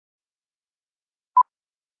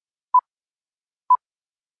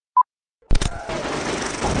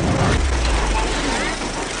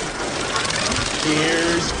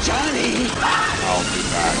Here's Johnny. I'll be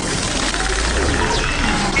back.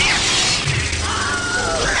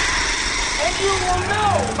 And you will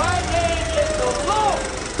know my name is the Lord.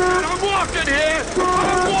 I'm walking here.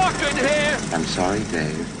 I'm sorry,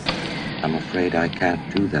 Dave. I'm afraid I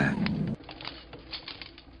can't do that.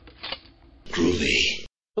 Groovy.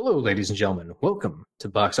 Hello, ladies and gentlemen. Welcome to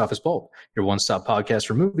Box Office Pulp, your one-stop podcast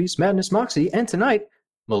for movies, madness, moxie, and tonight,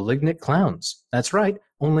 Malignant Clowns. That's right.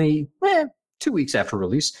 Only 2 weeks after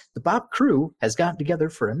release, the Bop crew has gotten together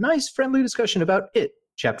for a nice, friendly discussion about It,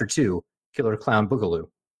 Chapter 2, Killer Clown Boogaloo.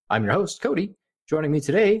 I'm your host, Cody. Joining me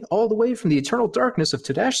today, all the way from the eternal darkness of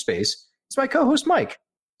Tadash space, is my co-host, Mike.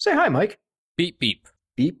 Say hi, Mike. Beep, beep.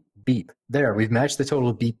 Beep, beep. There, we've matched the total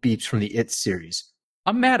of beep beeps from the It series.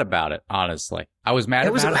 I'm mad about it, honestly. I was mad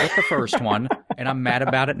about it with the first one, and I'm mad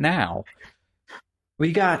about it now.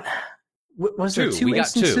 We got, was there two We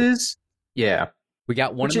got instances? Yeah. We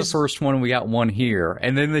got one in the first one, and we got one here.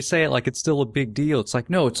 And then they say it like it's still a big deal. It's like,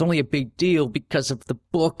 no, it's only a big deal because of the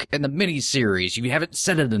book and the miniseries. You haven't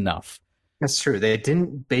said it enough. That's true. They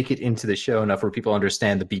didn't bake it into the show enough where people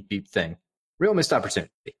understand the beep beep thing. Real missed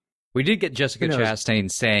opportunity. We did get Jessica Chastain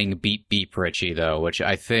saying beep beep Richie, though, which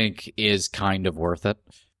I think is kind of worth it.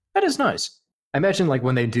 That is nice. I imagine like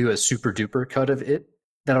when they do a super duper cut of it,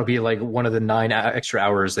 that'll be like one of the 9 extra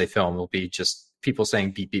hours they film will be just people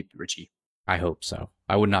saying beep beep Richie. I hope so.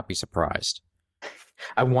 I would not be surprised.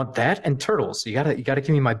 I want that and turtles. You gotta give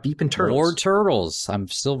me my beep and turtles. More turtles. I'm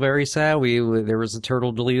still very sad. There was a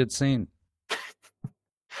turtle deleted scene.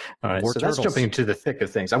 All right, More so turtles. that's jumping into the thick of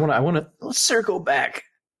things. I want to let's circle back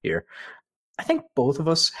here. I think both of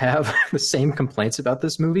us have the same complaints about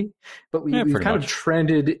this movie, but we've kind of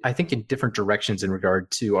trended, I think, in different directions in regard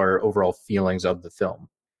to our overall feelings of the film.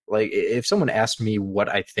 Like, if someone asked me what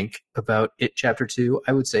I think about It Chapter 2,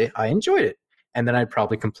 I would say I enjoyed it. And then I'd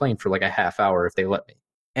probably complain for like a half hour if they let me.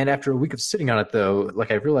 And after a week of sitting on it, though,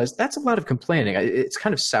 like I realized that's a lot of complaining. It's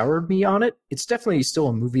kind of soured me on it. It's definitely still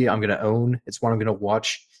a movie I'm going to own. It's one I'm going to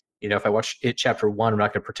watch. You know, if I watch It Chapter 1, I'm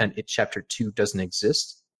not going to pretend It Chapter 2 doesn't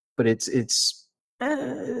exist. But it's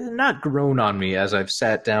not grown on me as I've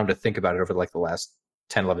sat down to think about it over like the last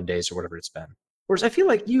 10, 11 days or whatever it's been. Whereas I feel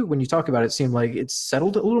like you, when you talk about it, seem like it's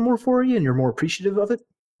settled a little more for you and you're more appreciative of it.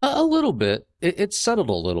 A little bit. It's settled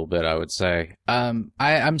a little bit, I would say. I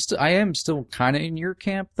am still kind of in your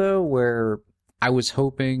camp, though, where I was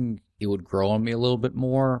hoping it would grow on me a little bit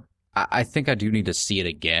more. I think I do need to see it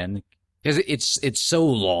again. Because it's so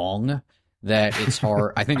long that it's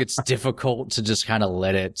hard. I think it's difficult to just kind of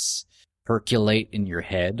let it percolate in your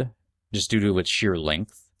head, just due to its sheer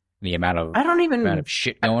length and the amount of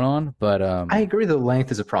shit going on. But I agree the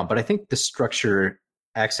length is a problem, but I think the structure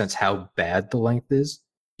accents how bad the length is.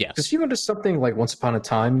 Yes. Because if you go to something like Once Upon a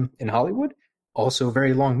Time in Hollywood, also a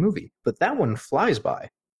very long movie, but that one flies by.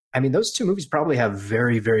 I mean, those two movies probably have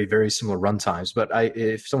very, very, very similar run times, but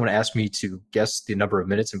if someone asked me to guess the number of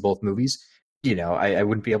minutes in both movies, you know, I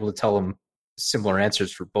wouldn't be able to tell them similar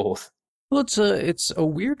answers for both. Well, it's a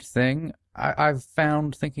weird thing I've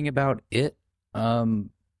found thinking about it,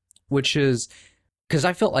 which is because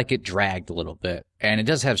I felt like it dragged a little bit, and it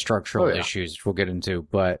does have structural issues, which we'll get into,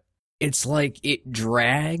 but it's like it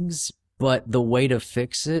drags, but the way to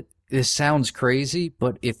fix it, this sounds crazy,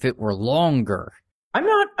 but if it were longer... I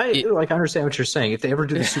understand what you're saying. If they ever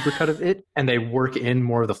do the supercut of it and they work in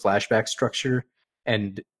more of the flashback structure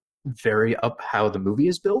and vary up how the movie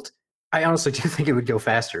is built, I honestly do think it would go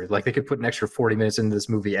faster. Like they could put an extra 40 minutes into this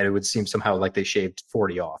movie and it would seem somehow like they shaved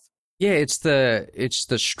 40 off. Yeah, it's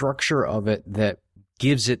the structure of it that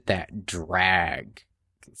gives it that drag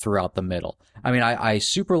throughout the middle. I mean, I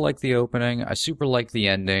super like the opening, I super like the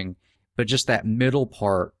ending, but just that middle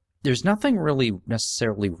part, there's nothing really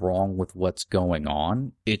necessarily wrong with what's going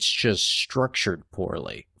on. It's just structured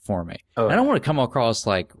poorly for me. I don't want to come across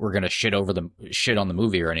like we're going to shit on the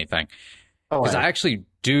movie or anything. Because I actually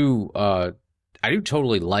do, I do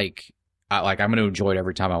totally like I'm going to enjoy it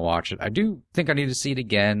every time I watch it. I do think I need to see it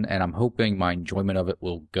again, and I'm hoping my enjoyment of it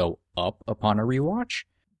will go up upon a rewatch.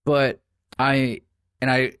 But and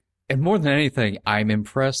more than anything, I'm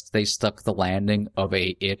impressed they stuck the landing of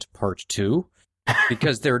It Part 2.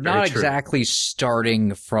 Because they're not exactly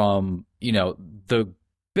starting from, you know, the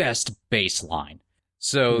best baseline.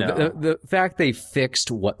 So the fact they fixed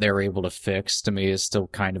what they're able to fix to me is still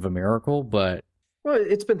kind of a miracle, but... Well,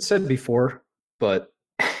 it's been said before, but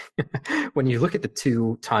when you look at the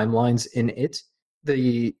two timelines in it,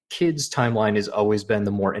 the kids' timeline has always been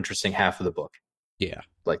the more interesting half of the book. Yeah.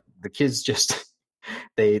 Like, the kids just...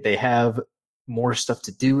 They have more stuff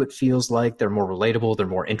to do, it feels like. They're more relatable, they're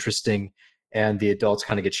more interesting. and the adults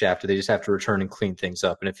kind of get shafted. They just have to return and clean things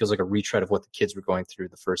up, and it feels like a retread of what the kids were going through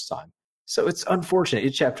the first time. So it's unfortunate.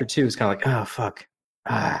 It Chapter 2 is kind of like, oh, fuck.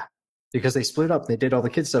 Because they split up. They did all the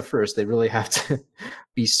kid stuff first. They really have to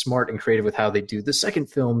be smart and creative with how they do the second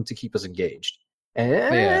film to keep us engaged.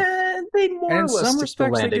 And they more or less stick the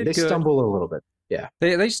landing. They stumble a little bit. Yeah.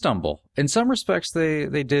 They stumble. In some respects,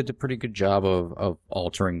 they did a pretty good job of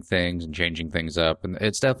altering things and changing things up. And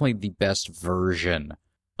it's definitely the best version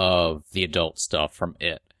of the adult stuff from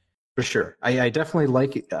It. For sure. I definitely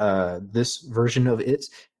like this version of It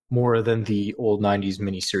more than the old 90s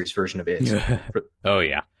miniseries version of It. Oh,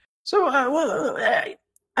 yeah. So,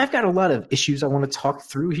 I've got a lot of issues I want to talk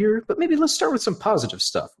through here, but maybe let's start with some positive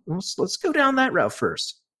stuff. Let's go down that route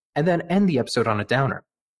first, and then end the episode on a downer.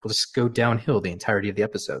 We'll just go downhill the entirety of the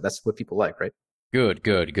episode. That's what people like, right? Good.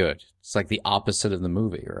 It's like the opposite of the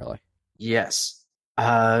movie, really. Yes.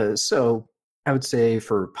 So I would say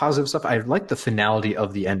for positive stuff, I like the finality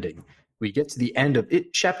of the ending. We get to the end of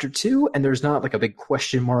It Chapter 2, and there's not like a big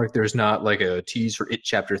question mark. There's not like a tease for It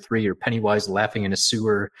Chapter 3 or Pennywise laughing in a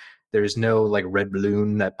sewer. There's no like red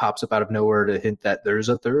balloon that pops up out of nowhere to hint that there's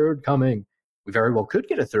a third coming. We very well could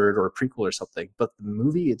get a third or a prequel or something, but the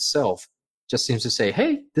movie itself just seems to say,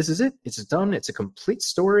 hey, this is it. It's done. It's a complete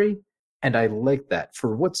story. And I like that.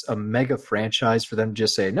 For what's a mega franchise, for them to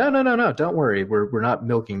just say, no, don't worry. We're not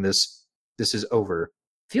milking this. This is over.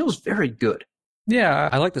 Feels very good. Yeah,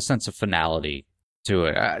 I like the sense of finality to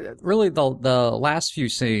it. Really, the last few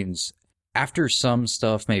scenes, after some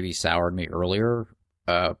stuff maybe soured me earlier,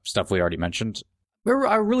 stuff we already mentioned,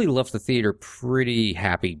 I really left the theater pretty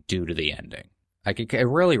happy due to the ending. Like it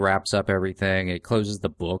really wraps up everything. It closes the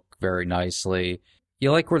book very nicely.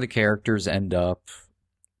 You like where the characters end up,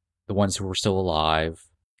 the ones who were still alive.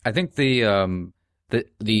 I think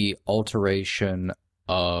the alteration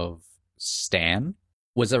of Stan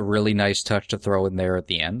was a really nice touch to throw in there at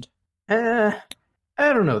the end. I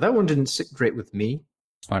don't know. That one didn't sit great with me.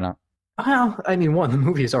 Why not? Well, I mean, one, the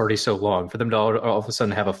movie is already so long. For them to all of a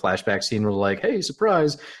sudden have a flashback scene where like, hey,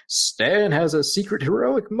 surprise, Stan has a secret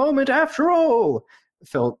heroic moment after all. It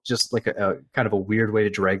felt just like a kind of a weird way to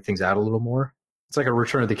drag things out a little more. It's like a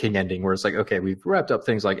Return of the King ending where it's like, okay, we've wrapped up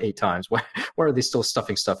things like 8 times. Why are they still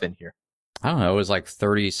stuffing stuff in here? I don't know. It was like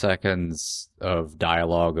 30 seconds of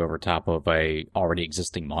dialogue over top of a already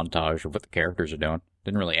existing montage of what the characters are doing.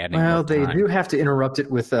 Didn't really add any more time. They do have to interrupt it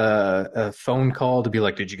with a phone call to be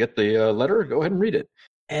like, did you get the letter? Go ahead and read it.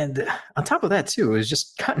 And on top of that, too, it was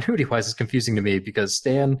just continuity-wise, it's confusing to me because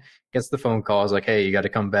Stan gets the phone call. It's like, hey, you got to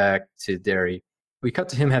come back to Derry. We cut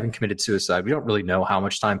to him having committed suicide. We don't really know how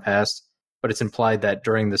much time passed, but it's implied that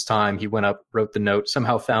during this time, he went up, wrote the note,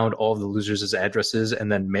 somehow found all of the losers' addresses,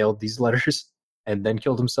 and then mailed these letters, and then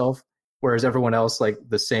killed himself. Whereas everyone else, like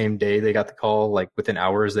the same day they got the call, like within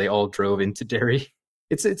hours, they all drove into Derry.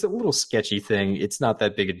 It's a little sketchy thing. It's not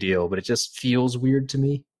that big a deal, but it just feels weird to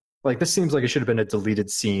me. Like, this seems like it should have been a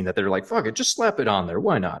deleted scene that they're like, fuck it, just slap it on there.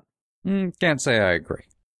 Why not? Can't say I agree.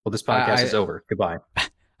 Well, this podcast is over. Goodbye.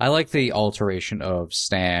 I like the alteration of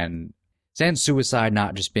Stan's suicide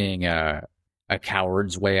not just being a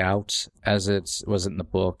coward's way out, as it was in the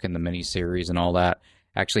book and the miniseries and all that,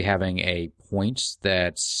 actually having a point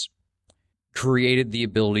that's created the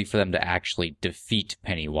ability for them to actually defeat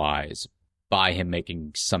Pennywise by him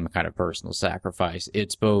making some kind of personal sacrifice.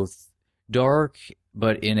 It's both dark,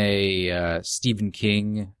 but in a Stephen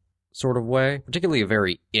King sort of way, particularly a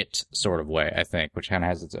very It sort of way, I think, which kind of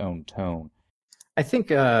has its own tone. I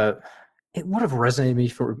think it would have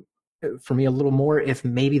resonated for me a little more if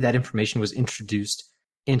maybe that information was introduced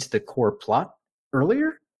into the core plot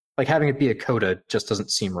earlier. Like having it be a coda just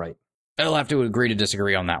doesn't seem right. I'll have to agree to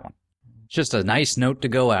disagree on that one. It's just a nice note to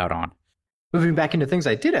go out on. Moving back into things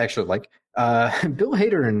I did actually like, Bill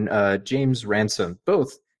Hader and James Ransome,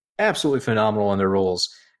 both absolutely phenomenal in their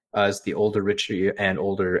roles as the older Richie and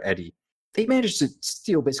older Eddie. They managed to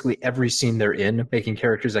steal basically every scene they're in, making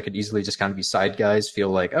characters that could easily just kind of be side guys feel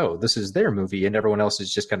like, oh, this is their movie, and everyone else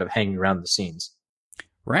is just kind of hanging around the scenes.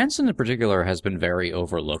 Ranson in particular has been very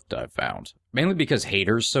overlooked, I've found. Mainly because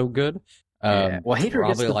Hader's so good. Yeah. Well, Hader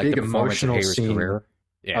gets the big emotional scene.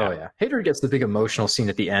 Yeah. Oh, yeah. Hader gets the big emotional scene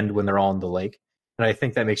at the end when they're all in the lake. And I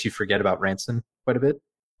think that makes you forget about Ranson quite a bit.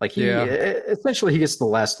 Like, essentially, he gets the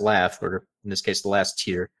last laugh, or in this case, the last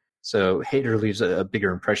tear. So Hader leaves a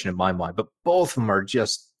bigger impression in my mind. But both of them are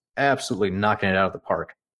just absolutely knocking it out of the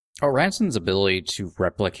park. Oh, Ranson's ability to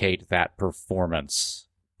replicate that performance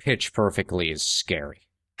pitch perfectly is scary.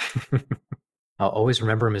 I'll always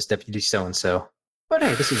remember him as Deputy So-and-so. But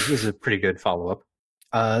hey, this is a pretty good follow-up.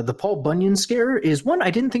 The Paul Bunyan scare is one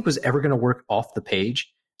I didn't think was ever going to work off the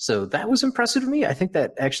page. So that was impressive to me. I think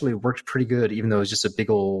that actually worked pretty good, even though it was just a big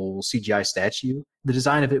old CGI statue. The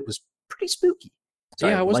design of it was pretty spooky. So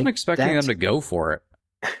yeah, I wasn't expecting them to go for it.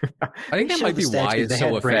 I think that might be why it's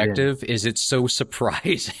so effective, is it's so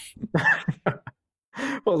surprising.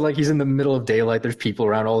 Well, like he's in the middle of daylight, there's people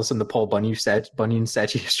around, all of a sudden the Paul Bunyan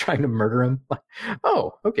statue is trying to murder him. Like,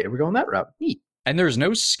 oh, okay, we're going that route. Neat. And there's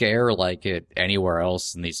no scare like it anywhere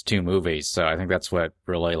else in these two movies, so I think that's what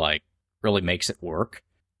really makes it work.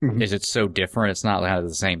 Mm-hmm. Is it's so different. It's not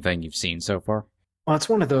the same thing you've seen so far. Well, it's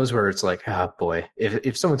one of those where it's like, oh boy,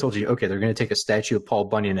 if someone told you, okay, they're going to take a statue of Paul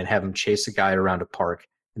Bunyan and have him chase a guy around a park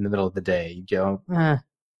in the middle of the day, you go,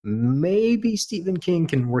 maybe Stephen King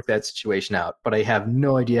can work that situation out, but I have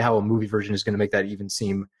no idea how a movie version is going to make that even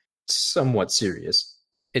seem somewhat serious.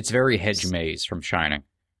 It's very Hedge Maze from Shining.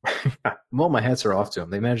 Well, my hats are off to him.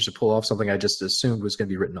 They managed to pull off something I just assumed was going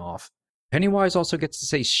to be written off. Pennywise also gets to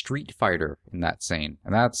say Street Fighter in that scene,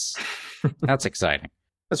 and that's exciting.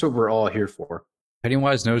 That's what we're all here for.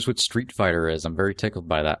 Pennywise knows what Street Fighter is. I'm very tickled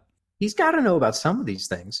by that. He's got to know about some of these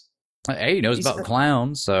things. Hey, he knows about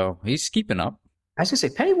clowns, so he's keeping up. I was going to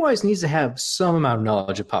say, Pennywise needs to have some amount of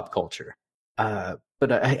knowledge of pop culture. But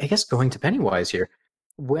I guess going to Pennywise here,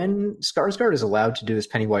 when Skarsgård is allowed to do his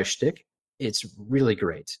Pennywise shtick, it's really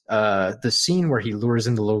great. The scene where he lures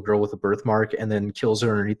in the little girl with a birthmark and then kills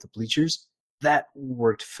her underneath the bleachers, that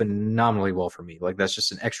worked phenomenally well for me. Like, that's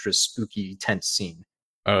just an extra spooky, tense scene.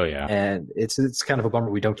 Oh, yeah. And it's kind of a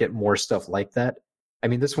bummer we don't get more stuff like that. I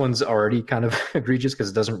mean, this one's already kind of egregious because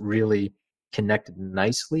it doesn't really connect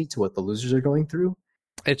nicely to what the losers are going through.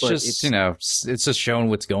 It's just showing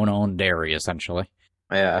what's going on in Derry, essentially.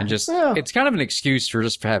 Yeah. And it's kind of an excuse for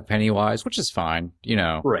just to have Pennywise, which is fine,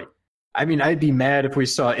 Right. I mean, I'd be mad if we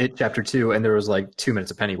saw It Chapter 2 and there was like 2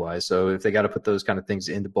 minutes of Pennywise. So if they got to put those kind of things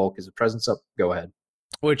in the bulk as a presence up, go ahead.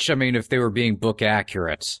 Which, I mean, if they were being book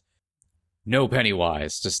accurate, no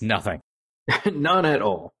Pennywise, just nothing. None at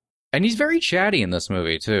all. And he's very chatty in this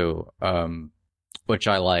movie, too, which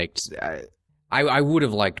I liked. I would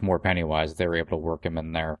have liked more Pennywise if they were able to work him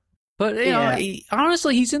in there. But,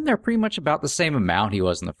 honestly, he's in there pretty much about the same amount he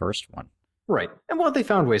was in the first one. Right. And they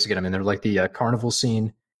found ways to get him in there, like the carnival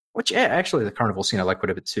scene. Which, actually, the carnival scene, I like quite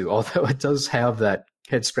a bit, too. Although it does have that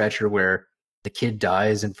head-scratcher where the kid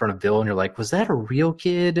dies in front of Bill, and you're like, was that a real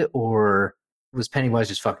kid, or was Pennywise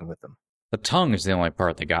just fucking with them? The tongue is the only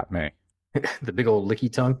part that got me. The big old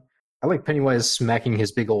licky tongue. I like Pennywise smacking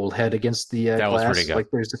his big old head against the glass. That was pretty good. Like,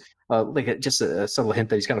 there's just a subtle hint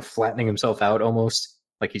that he's kind of flattening himself out, almost.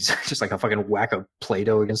 Like he's just like a fucking whack of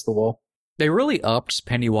Play-Doh against the wall. They really upped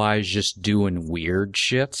Pennywise just doing weird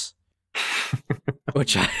shit.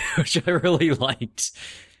 which I really liked.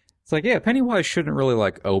 It's like, yeah, Pennywise shouldn't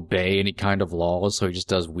really obey any kind of laws, so he just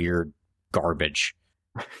does weird garbage.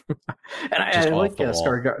 And I like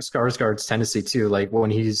Skarsgård's tendency too. Like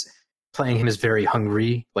when he's playing him as very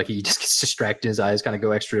hungry, like he just gets distracted, his eyes kind of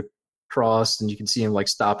go extra crossed, and you can see him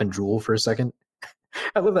stop and drool for a second.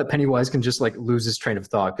 I love that Pennywise can just lose his train of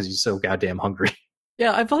thought because he's so goddamn hungry.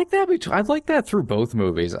 Yeah, I've liked that. I've liked that through both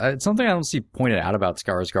movies. It's something I don't see pointed out about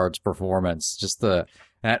Skarsgård's performance. Just that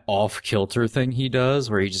off-kilter thing he does,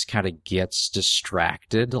 where he just kind of gets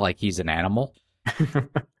distracted, like he's an animal.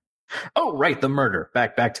 Oh, right, the murder.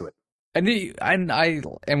 Back to it. And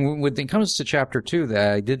when it comes to Chapter 2,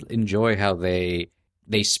 I did enjoy how they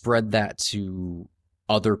spread that to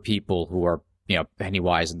other people who are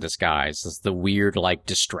Pennywise in disguise. It's the weird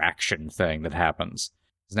distraction thing that happens.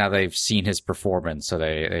 Now they've seen his performance, so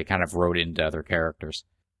they kind of wrote into other characters.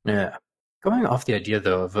 Yeah. Going off the idea,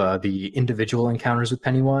 though, of the individual encounters with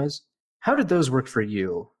Pennywise, how did those work for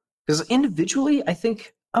you? Because individually, I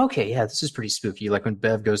think, okay, yeah, this is pretty spooky. Like when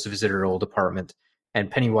Bev goes to visit her old apartment, and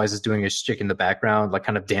Pennywise is doing his shtick in the background,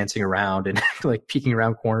 kind of dancing around and peeking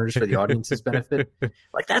around corners for the audience's benefit.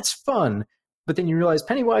 That's fun. But then you realize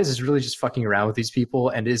Pennywise is really just fucking around with these people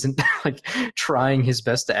and isn't trying his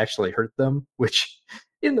best to actually hurt them, which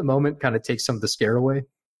in the moment kind of takes some of the scare away.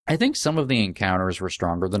 I think some of the encounters were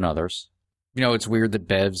stronger than others. It's weird that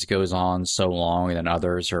Bev's goes on so long and then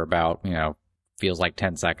others are about, feels like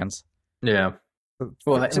 10 seconds. Yeah.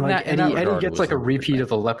 Well, Eddie gets a repeat of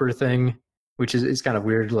the leper thing, which is kind of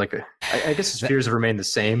weird. I guess his fears have remained the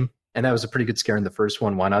same, and that was a pretty good scare in the first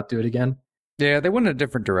one. Why not do it again? Yeah, they went in a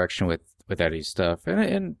different direction with Eddie's stuff,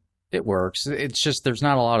 and it works. It's just there's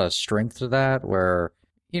not a lot of strength to that, where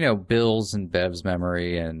Bill's and Bev's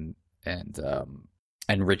memory and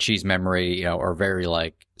Richie's memory are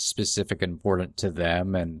very specific and important to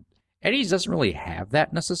them, and Eddie's doesn't really have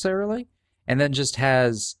that necessarily, and then just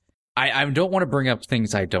has I don't want to bring up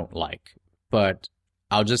things I don't like, but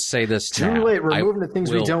I'll just say this Too now. late. We're moving to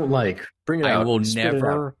things we don't like. Bring it out. I will Spit it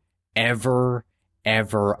never, out.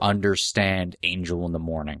 ever understand Angel in the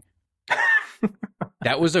Morning.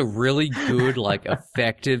 That was a really good, like,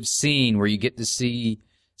 effective scene where you get to see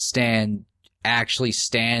Stan actually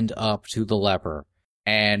stand up to the leper.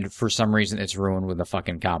 And for some reason, it's ruined with a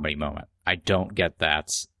fucking comedy moment. I don't get that.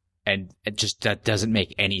 And that doesn't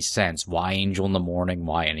make any sense. Why Angel in the Morning?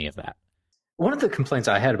 Why any of that? One of the complaints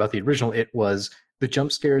I had about the original It was the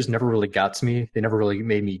jump scares never really got to me. They never really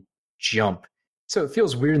made me jump. So it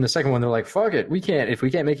feels weird in the second one. They're like, fuck it. If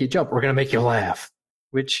we can't make you jump, we're going to make you laugh.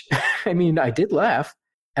 Which, I mean, I did laugh.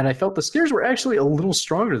 And I felt the scares were actually a little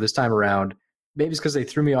stronger this time around. Maybe it's because they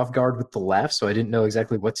threw me off guard with the laugh, so I didn't know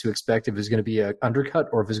exactly what to expect, if it was going to be an undercut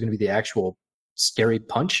or if it was going to be the actual scary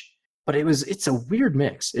punch. But it's a weird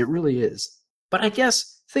mix. It really is. But I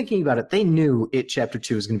guess, thinking about it, they knew It Chapter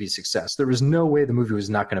 2 was going to be a success. There was no way the movie was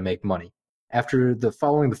not going to make money. After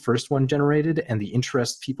following the first one generated and the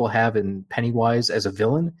interest people have in Pennywise as a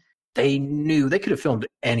villain, they knew they could have filmed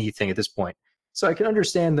anything at this point. So I can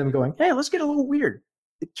understand them going, hey, let's get a little weird.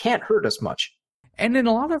 It can't hurt us much. And in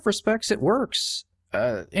a lot of respects, it works.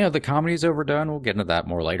 The comedy's overdone. We'll get into that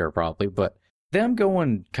more later, probably. But them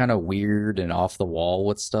going kind of weird and off the wall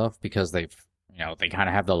with stuff because they kind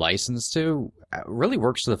of have the license to really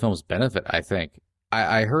works to the film's benefit, I think.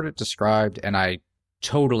 I heard it described, and I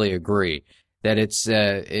totally agree that it's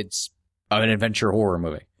an adventure horror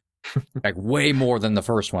movie. Like, way more than the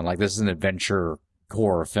first one. Like, this is an adventure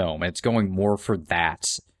horror film. It's going more for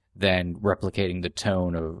that than replicating the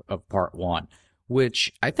tone of part one,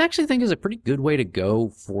 which I actually think is a pretty good way to go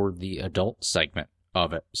for the adult segment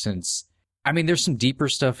of it, since, I mean, there's some deeper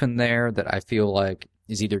stuff in there that I feel like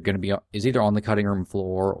is either on the cutting room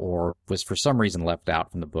floor or was for some reason left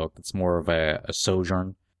out from the book. It's more of a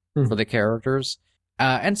sojourn for the characters.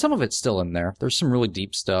 And some of it's still in there. There's some really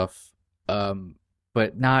deep stuff,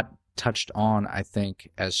 but not touched on, I think,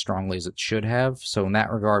 as strongly as it should have. So in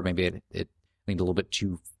that regard, maybe it leaned a little bit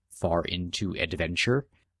too far into adventure.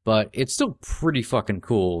 But it's still pretty fucking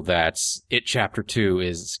cool that It Chapter 2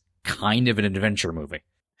 is kind of an adventure movie.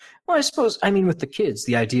 Well, I suppose, with the kids,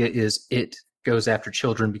 the idea is it goes after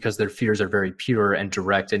children because their fears are very pure and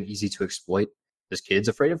direct and easy to exploit. This kid's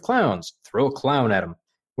afraid of clowns. Throw a clown at him.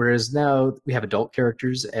 Whereas now we have adult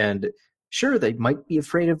characters, and sure, they might be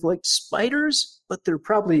afraid of, like, spiders, but they're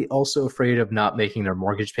probably also afraid of not making their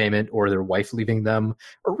mortgage payment or their wife leaving them,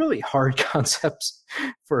 or really hard concepts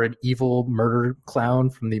for an evil murder clown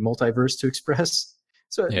from the multiverse to express.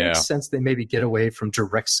 So it makes sense they maybe get away from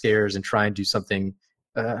direct scares and try and do something,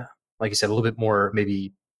 like you said, a little bit more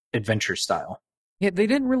maybe adventure style. Yeah, they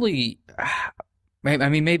didn't really...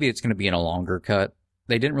 maybe it's going to be in a longer cut.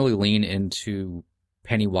 They didn't really lean into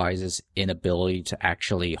Pennywise's inability to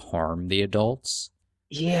actually harm the adults.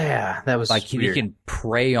 Yeah, that was like weird. He can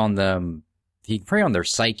prey on them. He can prey on their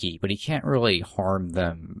psyche, but he can't really harm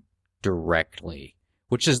them directly,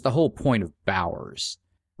 which is the whole point of Bowers.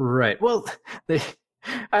 Right. Well,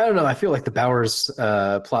 I don't know. I feel like the Bowers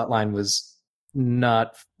plot line was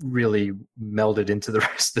not really melded into the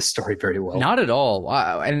rest of the story very well. Not at all.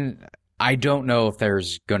 And I don't know if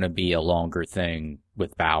there's going to be a longer thing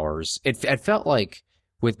with Bowers. It felt like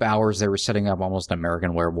with Bowers, they were setting up almost an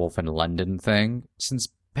American Werewolf in London thing, since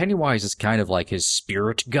Pennywise is kind of like his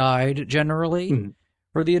spirit guide generally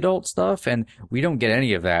for the adult stuff, and we don't get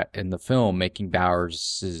any of that in the film, making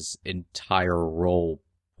Bowers' entire role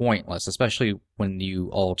pointless, especially when you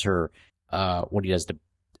alter what he does to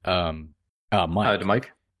Mike. To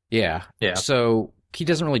Mike? Yeah. So he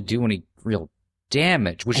doesn't really do any real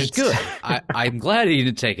damage, which is good. I'm glad he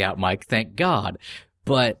didn't take out Mike, thank God.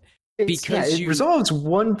 But because it resolves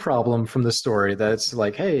one problem from the story, that's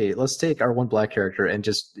like, hey, let's take our one black character and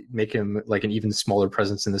just make him like an even smaller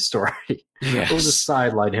presence in the story. Yes. We'll just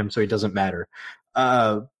sideline him so he doesn't matter.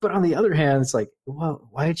 But on the other hand, it's like, well,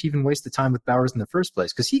 why did you even waste the time with Bowers in the first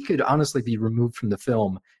place? Because he could honestly be removed from the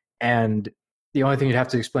film, and the only thing you'd have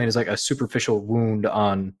to explain is like a superficial wound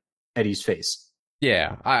on Eddie's face.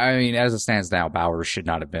 Yeah, I mean, as it stands now, Bowers should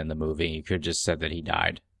not have been in the movie. You could have just said that he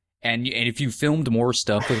died. And if you filmed more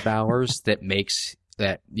stuff with Bowers that makes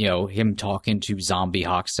that, him talking to Zombie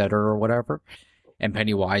Hockstetter or whatever, and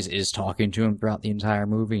Pennywise is talking to him throughout the entire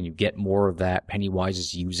movie, and you get more of that, Pennywise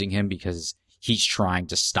is using him because he's trying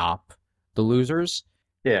to stop the losers.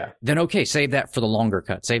 Yeah. Then okay, save that for the longer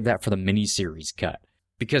cut. Save that for the miniseries cut.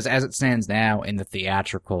 Because as it stands now in the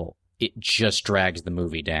theatrical, it just drags the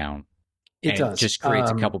movie down. It does. It just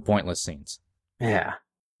creates a couple pointless scenes. Yeah.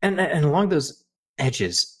 And along those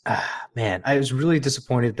edges, man, I was really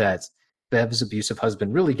disappointed that Bev's abusive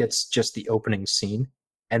husband really gets just the opening scene.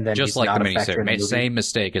 and then just he's like not the a factor in the miniseries. movie. Same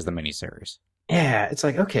mistake as the miniseries. Yeah, it's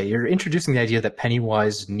like, okay, you're introducing the idea that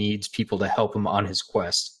Pennywise needs people to help him on his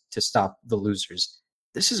quest to stop the losers.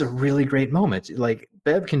 This is a really great moment. Like,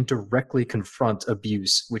 Bev can directly confront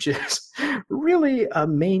abuse, which is really a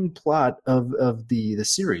main plot of the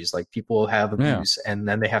series. Like, people have abuse, and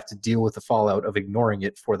then they have to deal with the fallout of ignoring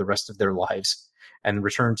it for the rest of their lives and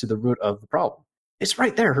return to the root of the problem. It's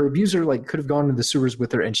right there. Her abuser like could have gone into the sewers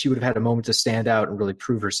with her, and she would have had a moment to stand out and really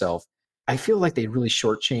prove herself. I feel like they really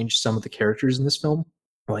shortchanged some of the characters in this film.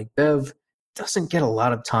 Like, Bev doesn't get a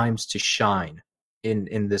lot of times to shine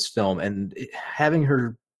in this film, and having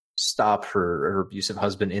her stop her abusive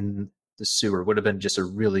husband in the sewer would have been just a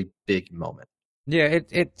really big moment. Yeah,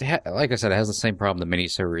 like I said, it has the same problem the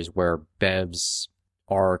miniseries, where Bev's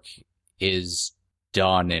arc is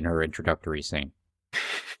done in her introductory scene.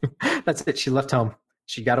 That's it. She left home.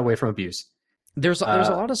 She got away from abuse. There's a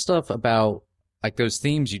lot of stuff about like those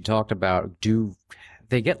themes you talked about.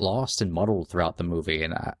 They get lost and muddled throughout the movie,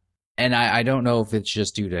 and I don't know if it's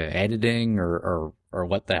just due to editing or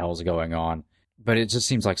what the hell's going on, but it just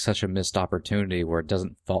seems like such a missed opportunity where it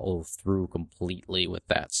doesn't follow through completely with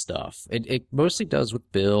that stuff. It mostly does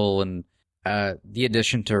with Bill, and the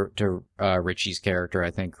addition to Richie's character, I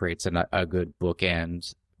think, creates a good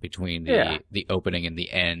bookend between the opening and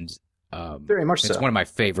the end. Very much so. It's one of my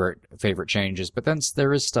favorite changes. But then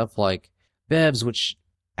there is stuff like Bev's, which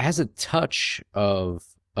has a touch of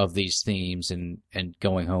these themes and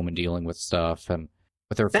going home and dealing with stuff, and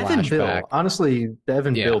with her Bev flashback. and Bill, honestly, Bev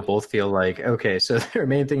and Bill both feel like, okay, so their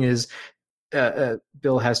main thing is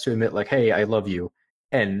Bill has to admit, like, hey, I love you.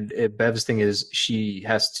 And Bev's thing is she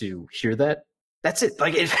has to hear that. That's it.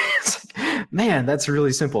 Like, it's like, man, that's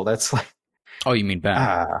really simple. That's like... Oh, you mean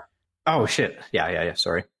Ben? Oh, shit. Yeah.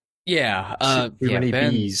 Sorry. Yeah. Too many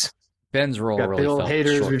B's. Ben's role we've got really Bill felt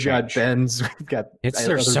haters. We've got Ben's. We've got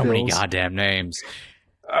there's so many Bills. goddamn names.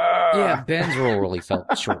 Yeah, Ben's role really felt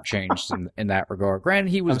shortchanged in that regard.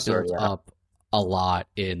 Granted, he was built up a lot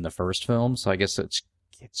in the first film, so I guess it's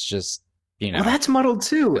just, you know. Well, that's muddled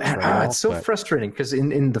too. It's so frustrating because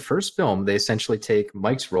in the first film, they essentially take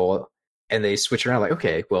Mike's role and they switch around. Like,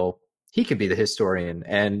 okay, well, he can be the historian,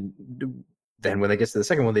 and then when they get to the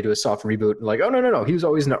second one, they do a soft reboot. Like, oh no, he was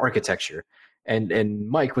always into architecture, and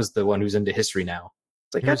Mike was the one who's into history now.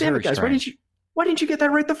 It's like, God damn it, guys, why didn't you get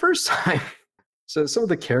that right the first time? So some of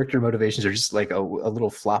the character motivations are just like a little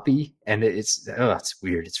floppy, and it's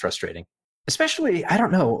weird. It's frustrating. Especially, I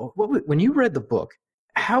don't know, when you read the book,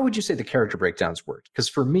 how would you say the character breakdowns worked? Because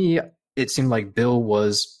for me, it seemed like Bill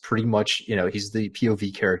was pretty much, he's the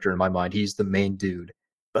POV character in my mind. He's the main dude.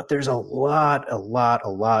 But there's a lot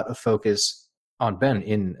of focus on Ben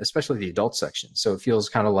in especially the adult section. So it feels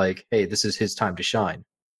kind of like, hey, this is his time to shine.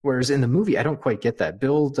 Whereas in the movie, I don't quite get that.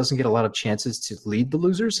 Bill doesn't get a lot of chances to lead the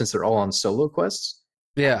losers since they're all on solo quests.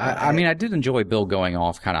 Yeah, I mean, I did enjoy Bill going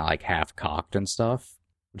off kind of like half-cocked and stuff,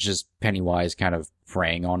 which is Pennywise kind of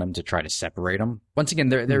preying on him to try to separate him. Once again,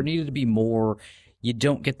 there needed to be more. You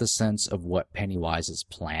don't get the sense of what Pennywise's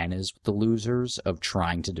plan is with the losers of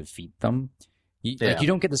trying to defeat them. You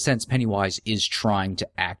don't get the sense Pennywise is trying to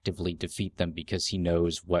actively defeat them because he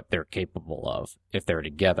knows what they're capable of if they're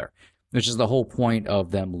together. Which is the whole point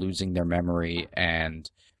of them losing their memory,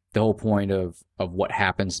 and the whole point of what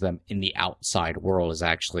happens to them in the outside world is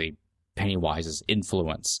actually Pennywise's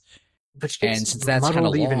influence. And since that's kind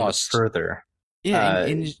of lost further. Yeah,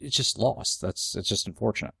 and it's just lost. It's just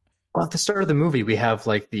unfortunate. Well, at the start of the movie, we have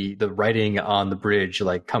like the writing on the bridge,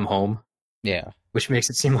 like "Come home." Yeah. Which makes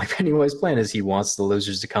it seem like Pennywise's plan is he wants the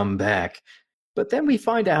losers to come back. But then we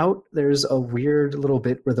find out there's a weird little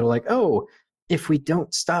bit where they're like, oh, if we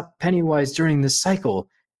don't stop Pennywise during this cycle,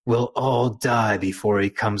 we'll all die before he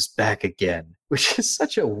comes back again. Which is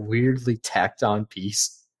such a weirdly tacked on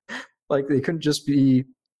piece. Like, they couldn't just be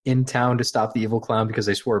in town to stop the evil clown because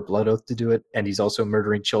they swore a blood oath to do it, and he's also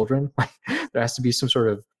murdering children. Like, there has to be some sort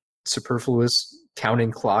of superfluous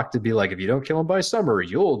counting clock to be like, if you don't kill him by summer,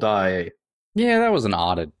 you'll die. Yeah, that was an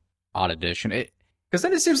odd addition. Because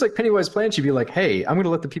then it seems like Pennywise's plan should be like, hey, I'm going to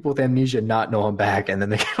let the people with amnesia not know I'm back, and then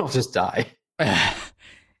they can all just die.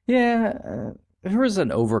 Yeah, there was an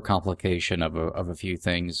overcomplication of a few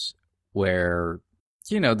things where,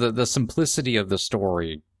 the simplicity of the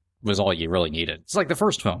story was all you really needed. It's like the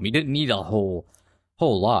first film. You didn't need a whole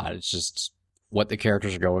lot. It's just what the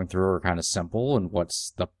characters are going through are kind of simple, and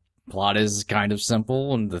what's the plot is kind of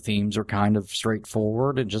simple, and the themes are kind of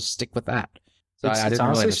straightforward, and just stick with that. So I didn't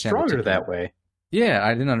honestly really stronger that way. Yeah,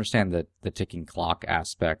 I didn't understand the ticking clock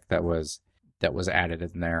aspect that was added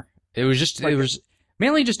in there. It was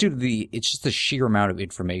mainly just due to it's just the sheer amount of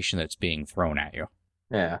information that's being thrown at you.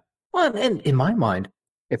 Yeah. Well, and in my mind,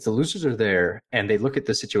 if the losers are there and they look at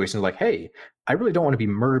the situation like, hey, I really don't want to be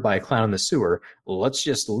murdered by a clown in the sewer, let's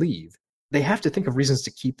just leave. They have to think of reasons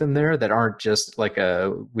to keep them there that aren't just like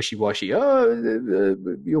a wishy-washy,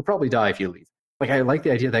 you'll probably die if you leave. Like, I like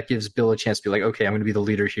the idea that gives Bill a chance to be like, okay, I'm going to be the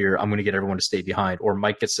leader here. I'm going to get everyone to stay behind. Or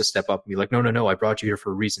Mike gets to step up and be like, no, I brought you here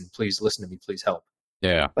for a reason. Please listen to me. Please help.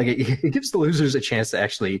 Yeah. Like, it gives the losers a chance to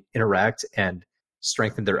actually interact and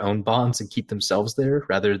strengthen their own bonds and keep themselves there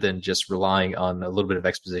rather than just relying on a little bit of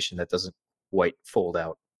exposition that doesn't quite fold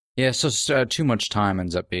out. Yeah, so too much time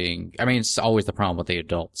ends up being. I mean, it's always the problem with the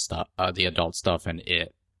adult stuff. And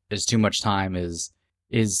it is too much time is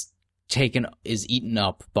eaten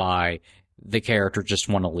up by the character just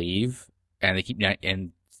want to leave, and they keep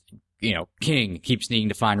King keeps needing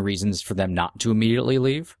to find reasons for them not to immediately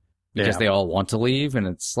leave because they all want to leave, and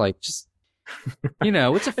it's like just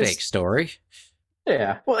it's a fake story.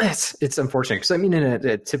 Yeah, well, it's unfortunate because I mean, in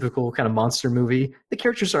a typical kind of monster movie, the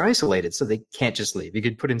characters are isolated, so they can't just leave. You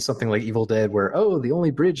could put in something like Evil Dead, where the only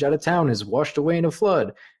bridge out of town is washed away in a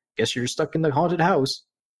flood. Guess you're stuck in the haunted house.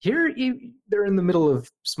 Here, they're in the middle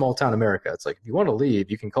of small town America. It's like if you want to leave,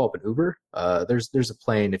 you can call up an Uber. There's a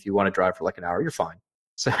plane if you want to drive for like an hour. You're fine.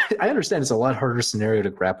 So I understand it's a lot harder scenario to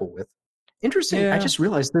grapple with. Interesting. Yeah. I just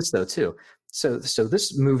realized this though too. So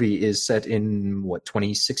this movie is set in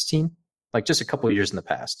 2016. Like just a couple of years in the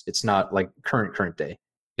past. It's not like current day.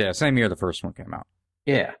 Yeah, same year the first one came out.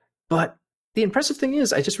 Yeah, but the impressive thing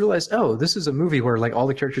is I just realized, this is a movie where like all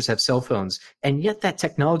the characters have cell phones, and yet that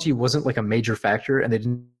technology wasn't like a major factor, and they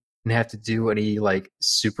didn't have to do any like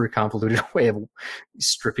super convoluted way of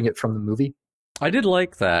stripping it from the movie. I did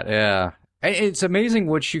like that, yeah. It's amazing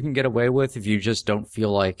what you can get away with if you just don't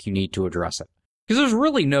feel like you need to address it. Because there's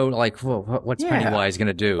really no like, what's Pennywise going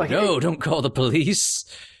to do? Like, don't call the police.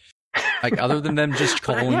 Like, other than them just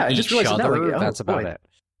calling each other, that's about it.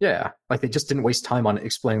 Yeah, like they just didn't waste time on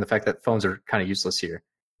explaining the fact that phones are kind of useless here,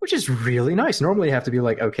 which is really nice. Normally you have to be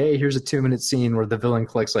like, okay, here's a 2-minute scene where the villain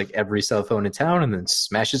collects like every cell phone in town and then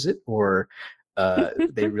smashes it, or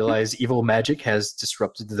they realize evil magic has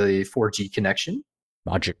disrupted the 4G connection.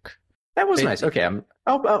 Magic. That was nice. Okay,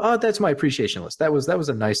 that's my appreciation list. That was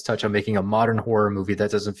a nice touch on making a modern horror movie that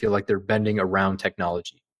doesn't feel like they're bending around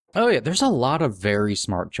technology. Oh, yeah, there's a lot of very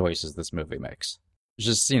smart choices this movie makes.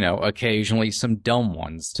 Just, occasionally some dumb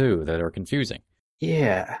ones, too, that are confusing.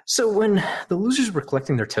 Yeah. So when the losers were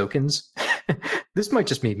collecting their tokens, this might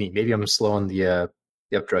just be me. Maybe I'm slow on the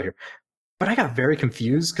updraw here. But I got very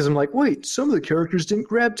confused because I'm like, wait, some of the characters didn't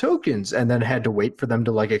grab tokens, and then had to wait for them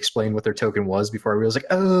to like explain what their token was before I realized like,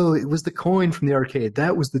 oh, it was the coin from the arcade.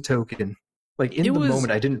 That was the token. Like in the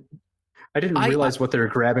moment, I didn't realize what they were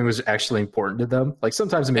grabbing was actually important to them. Like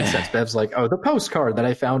sometimes it makes sense. Bev's like, the postcard that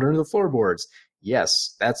I found under the floorboards.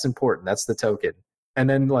 Yes, that's important. That's the token. And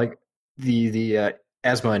then like the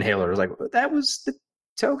asthma inhaler was like, that was the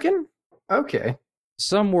token? Okay.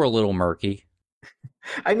 Some were a little murky.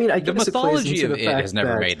 I mean, the mythology of it has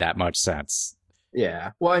never made that much sense.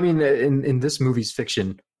 Yeah. Well, I mean, in this movie's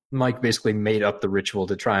fiction, Mike basically made up the ritual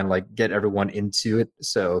to try and like get everyone into it.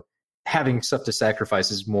 So having stuff to sacrifice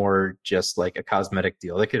is more just like a cosmetic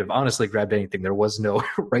deal. They could have honestly grabbed anything. There was no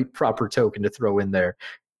right proper token to throw in there.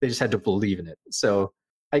 They just had to believe in it. So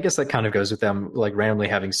I guess that kind of goes with them like randomly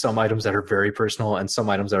having some items that are very personal and some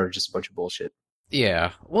items that are just a bunch of bullshit.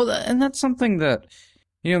 Yeah. Well, and that's something that,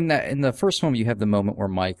 in the first film, you have the moment where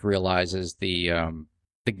Mike realizes the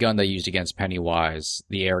gun they used against Pennywise,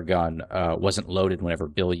 the air gun, wasn't loaded whenever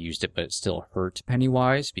Bill used it, but it still hurt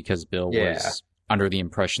Pennywise because Bill was under the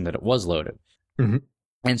impression that it was loaded. Mm-hmm.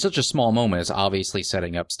 And such a small moment is obviously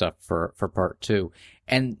setting up stuff for part 2.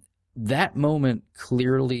 And that moment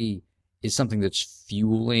clearly is something that's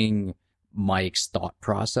fueling Mike's thought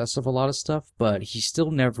process of a lot of stuff, but he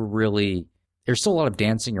still never really... There's still a lot of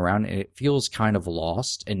dancing around, and it feels kind of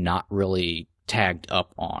lost and not really tagged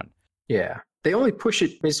up on. Yeah. They only push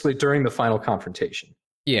it basically during the final confrontation.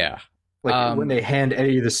 Yeah. Like when they hand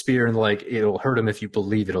Eddie the spear and like, it'll hurt him if you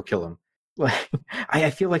believe it'll kill him. Like,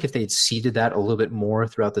 I feel like if they'd seeded that a little bit more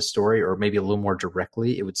throughout the story, or maybe a little more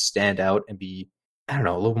directly, it would stand out and be, I don't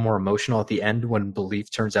know, a little more emotional at the end when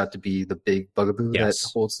belief turns out to be the big bugaboo that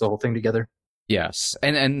holds the whole thing together. Yes.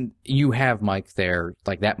 And you have Mike there,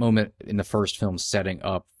 like that moment in the first film setting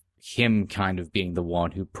up him kind of being the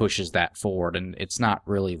one who pushes that forward, and it's not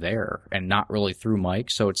really there and not really through Mike.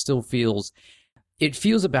 So it still feels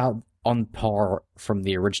about on par from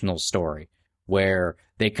the original story, where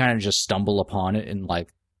they kind of just stumble upon it in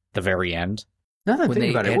like the very end. Now that I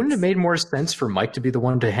think about it, wouldn't it have made more sense for Mike to be the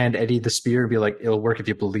one to hand Eddie the spear and be like, it'll work if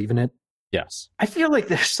you believe in it? Yes. I feel like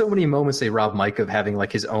there's so many moments they rob Mike of having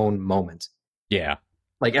like his own moment. Yeah.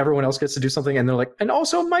 Like everyone else gets to do something, and they're like, and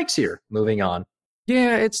also Mike's here. Moving on.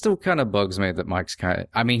 Yeah, it still kind of bugs me that Mike's kind of.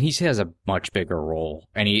 I mean, he has a much bigger role,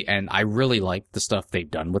 and I really like the stuff they've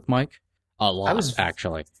done with Mike a lot,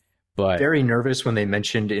 actually. But very nervous when they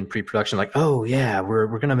mentioned in pre-production, like, oh yeah,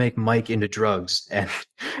 we're gonna make Mike into drugs, and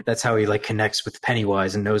that's how he like connects with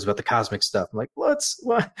Pennywise and knows about the cosmic stuff. I'm like,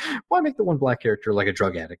 why make the one black character like a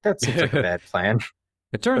drug addict? That seems like a bad plan.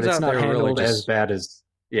 It turns out not they're really as bad as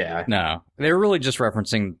No, they were really just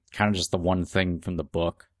referencing kind of just the one thing from the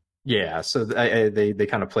book. Yeah, so they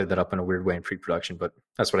kind of played that up in a weird way in pre-production, but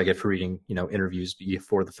that's what I get for reading, interviews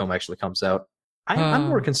before the film actually comes out. I'm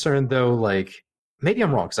more concerned though, like maybe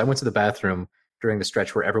I'm wrong because I went to the bathroom during the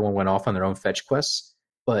stretch where everyone went off on their own fetch quests,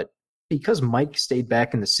 but because Mike stayed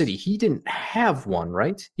back in the city, he didn't have one,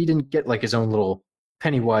 right? He didn't get like his own little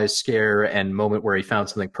Pennywise scare and moment where he found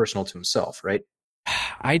something personal to himself, right?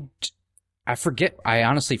 I forget. I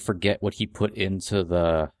honestly forget what he put into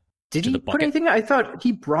the. Did he put anything? I thought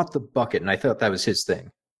he brought the bucket, and I thought that was his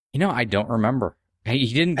thing. I don't remember.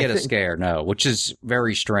 He didn't get a scare, no, which is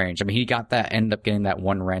very strange. I mean, ended up getting that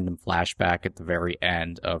one random flashback at the very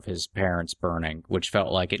end of his parents burning, which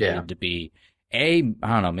felt like it needed to be I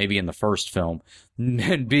don't know, maybe in the first film,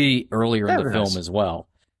 and B, earlier in the film as well.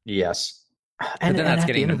 Yes. And then that's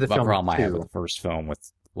getting the problem I have with the first film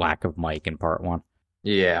with lack of Mike in part one.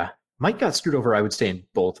 Yeah. Mike got screwed over, I would say, in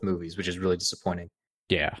both movies, which is really disappointing.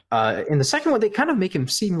 Yeah. In the second one, they kind of make him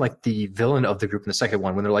seem like the villain of the group in the second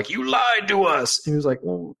one when they're like, you lied to us. And he was like,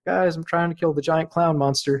 well, guys, I'm trying to kill the giant clown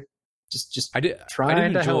monster. I did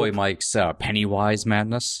enjoy Mike's Pennywise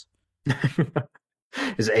madness.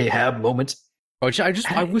 His Ahab moment. Which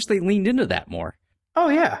I wish they leaned into that more. Oh,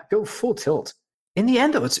 yeah. Go full tilt. In the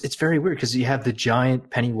end, though, it's very weird because you have the giant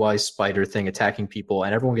Pennywise spider thing attacking people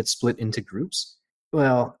and everyone gets split into groups.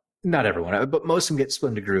 Well, not everyone, but most of them get split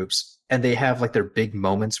into groups. And they have like their big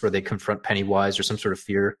moments where they confront Pennywise or some sort of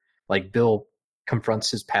fear. Like Bill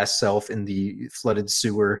confronts his past self in the flooded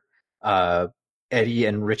sewer. Eddie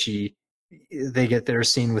and Richie, they get their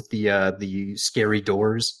scene with the scary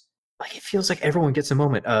doors. Like it feels like everyone gets a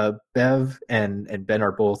moment. Bev and Ben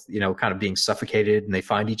are both, kind of being suffocated and they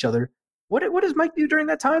find each other. What does Mike do during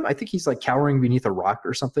that time? I think he's like cowering beneath a rock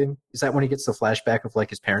or something. Is that when he gets the flashback of like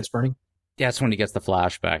his parents burning? Yeah, that's when he gets the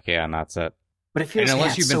flashback. Yeah, and that's it. But it feels,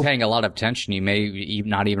 unless you've been paying a lot of attention, you may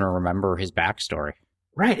not even remember his backstory.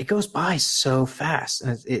 Right, it goes by so fast,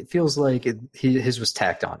 and it feels like his was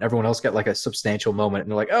tacked on. Everyone else got like a substantial moment,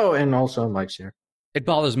 and they're like, "Oh, and also Mike's here." It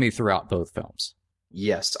bothers me throughout both films.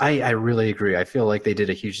 Yes, I really agree. I feel like they did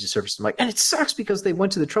a huge disservice to Mike, and it sucks because they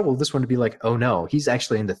went to the trouble of this one to be like, "Oh no, he's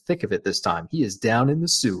actually in the thick of it this time. He is down in the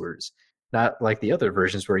sewers," not like the other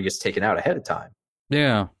versions where he gets taken out ahead of time.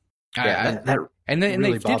 Yeah. And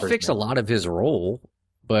they did fix a lot of his role,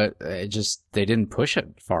 but they didn't push it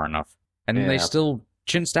far enough. And they still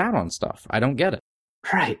chinched out on stuff. I don't get it.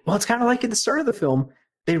 Right. Well, it's kind of like at the start of the film,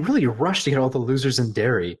 they really rushed to get all the losers in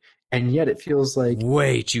Derry, and yet it feels like...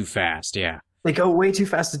 way too fast, yeah. They go way too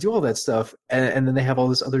fast to do all that stuff, and then they have all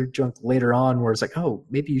this other junk later on where it's like, oh,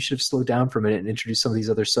 maybe you should have slowed down for a minute and introduced some of these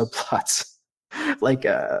other subplots. Like,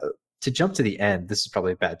 to jump to the end, this is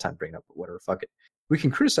probably a bad time to bring it up, but whatever, fuck it. We can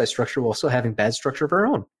criticize structure while still having bad structure of our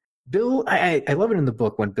own. Bill, I love it in the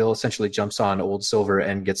book when Bill essentially jumps on Old Silver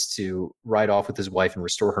and gets to ride off with his wife and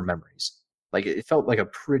restore her memories. Like, it felt like a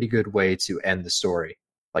pretty good way to end the story.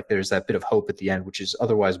 Like, there's that bit of hope at the end, which is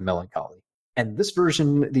otherwise melancholy. And this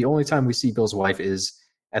version, the only time we see Bill's wife is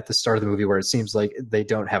at the start of the movie where it seems like they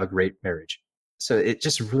don't have a great marriage. So it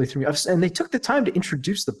just really threw me off. And they took the time to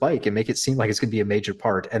introduce the bike and make it seem like it's going to be a major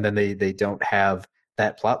part. And then they don't have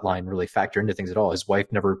that plot line really factor into things at all. His wife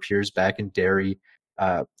never appears back in Derry.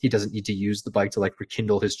 He doesn't need to use the bike to like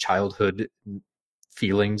rekindle his childhood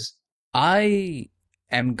feelings. I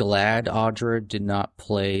am glad Audra did not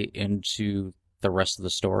play into the rest of the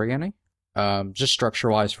story any. Just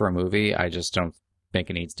structure-wise for a movie, I just don't think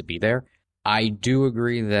it needs to be there. I do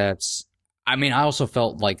agree that... I mean, I also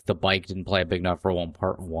felt like the bike didn't play a big enough role in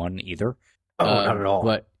part one either. Oh, not at all.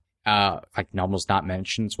 But I can almost not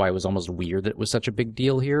mention, that's why it was almost weird that it was such a big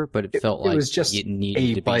deal here, but it felt like it was just it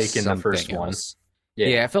needed to bike be in the first else. one.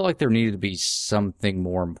 Yeah, I felt like there needed to be something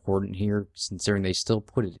more important here, considering they still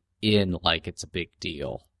put it in like it's a big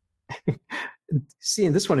deal. See,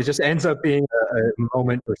 in this one, it just ends up being a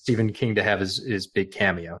moment for Stephen King to have his big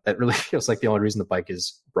cameo. That really feels like the only reason the bike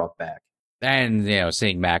is brought back. And,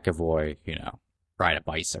 seeing McAvoy, ride a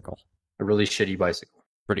bicycle. A really shitty bicycle.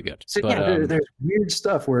 Pretty good. So, but, there's weird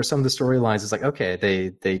stuff where some of the storylines is like, okay,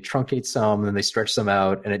 they truncate some, and then they stretch some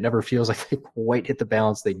out, and it never feels like they quite hit the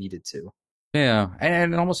balance they needed to. Yeah,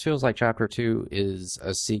 and it almost feels like Chapter 2 is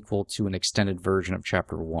a sequel to an extended version of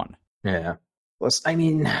Chapter 1. Yeah. Plus, I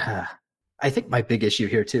mean, I think my big issue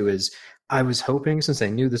here too is I was hoping, since I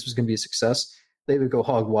knew this was going to be a success, they would go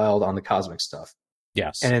hog wild on the cosmic stuff.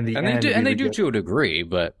 Yes, and in the end, they do to a degree,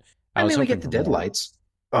 but I mean, we get the Deadlights.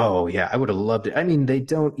 Oh yeah, I would have loved it. I mean, they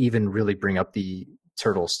don't even really bring up the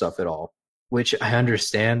turtle stuff at all, which I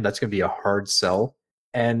understand that's going to be a hard sell.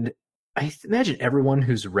 And I imagine everyone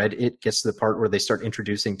who's read it gets to the part where they start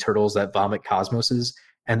introducing turtles that vomit cosmoses,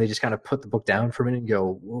 and they just kind of put the book down for a minute and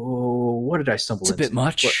go, "Whoa, what did I stumble into? It's a bit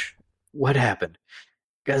much. What happened?"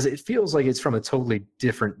 Because it feels like it's from a totally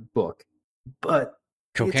different book, but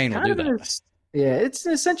cocaine will do that. Yeah, it's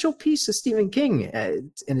an essential piece of Stephen King,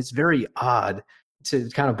 and it's very odd to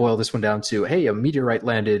kind of boil this one down to, hey, a meteorite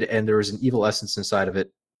landed and there was an evil essence inside of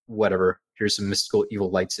it. Whatever. Here's some mystical evil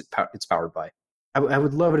lights it's powered by. I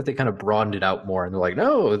would love it if they kind of broadened it out more and they're like,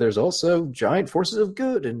 no, there's also giant forces of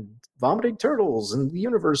good and vomiting turtles, and the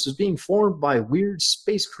universe is being formed by weird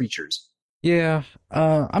space creatures. Yeah,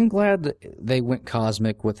 I'm glad that they went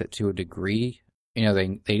cosmic with it to a degree. You know, they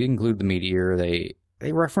didn't include the meteor. They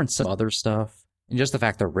referenced some other stuff. And just the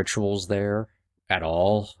fact the ritual's there at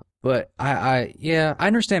all. But I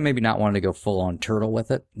understand maybe not wanting to go full on turtle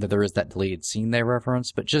with it, that there is that deleted scene they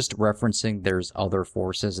reference, but just referencing there's other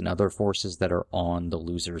forces and other forces that are on the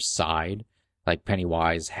loser's side. Like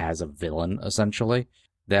Pennywise has a villain, essentially.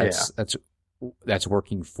 That's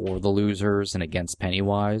working for the losers and against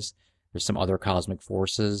Pennywise. There's some other cosmic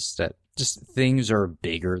forces that just things are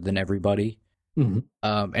bigger than everybody. Mm-hmm.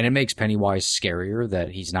 And it makes Pennywise scarier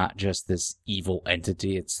that he's not just this evil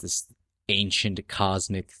entity. It's this ancient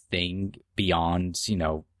cosmic thing beyond,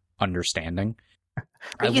 understanding.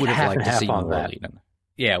 I would have liked to see more Leland.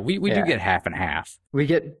 Yeah, we do get half and half. We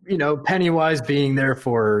get, Pennywise being there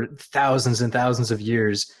for thousands and thousands of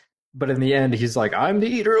years. But in the end, he's like, I'm the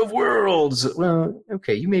eater of worlds. Well,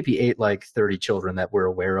 okay, you maybe ate like 30 children that we're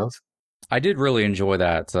aware of. I did really enjoy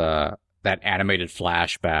that animated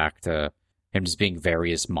flashback to him just being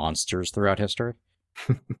various monsters throughout history.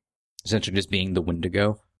 Essentially just being the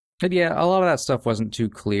Wendigo. But yeah, a lot of that stuff wasn't too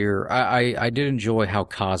clear. I did enjoy how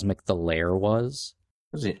cosmic the lair was.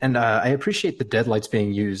 And I appreciate the deadlights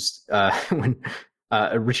being used when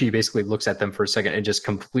Richie basically looks at them for a second and just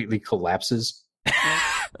completely collapses.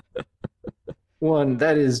 One,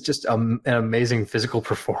 that is just an amazing physical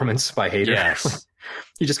performance by Hader. Yes.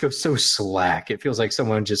 He just goes so slack. It feels like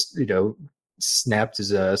someone just, snapped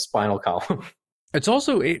his spinal column. It's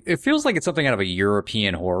also, it feels like it's something out of a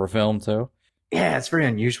European horror film, too. Yeah, it's very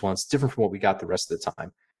unusual. It's different from what we got the rest of the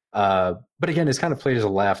time. But again, it's kind of played as a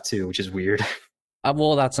laugh, too, which is weird.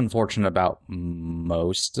 Well, that's unfortunate about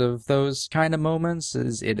most of those kind of moments,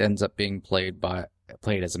 is it ends up being played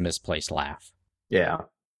as a misplaced laugh. Yeah.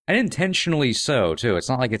 And intentionally so, too. It's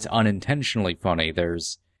not like it's unintentionally funny.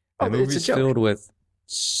 The movie's filled with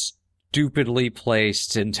stupidly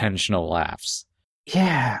placed intentional laughs.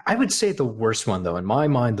 Yeah, I would say the worst one, though, in my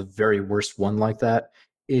mind, the very worst one like that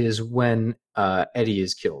is when Eddie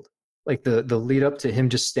is killed. Like the lead up to him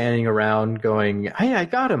just standing around going, hey, I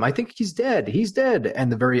got him. I think he's dead. He's dead.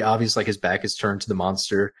 And the very obvious, like his back is turned to the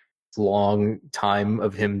monster. Long time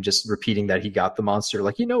of him just repeating that he got the monster.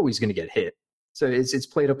 Like, he's going to get hit. So it's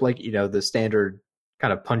played up like, the standard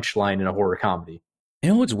kind of punchline in a horror comedy. You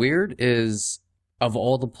know what's weird is, of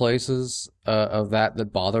all the places of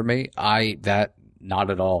that bother me, not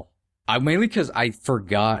at all. Mainly because I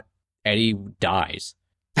forgot Eddie dies.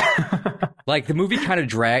 Like, the movie kind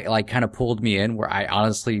of pulled me in where I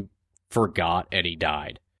honestly forgot Eddie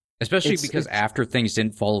died. Especially because after things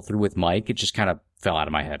didn't follow through with Mike, it just kind of fell out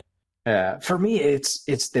of my head. For me,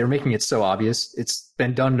 it's they're making it so obvious. It's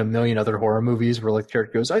been done in a million other horror movies where like the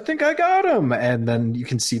character goes, I think I got him, and then you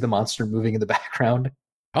can see the monster moving in the background.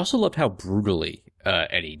 I also loved how brutally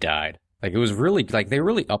Eddie died. Like, it was really, like, they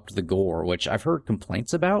really upped the gore, which I've heard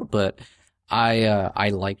complaints about, but I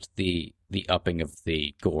liked the upping of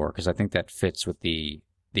the gore because I think that fits with the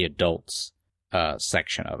adults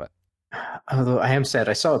section of it. Although I am sad,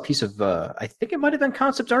 I saw a piece of I think it might have been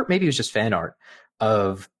concept art, maybe it was just fan art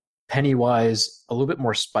of Pennywise a little bit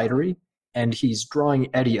more spidery, and he's drawing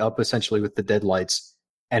Eddie up essentially with the deadlights,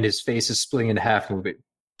 and his face is splitting in half a little bit.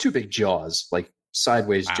 Two big jaws, like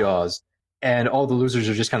sideways jaws, and all the losers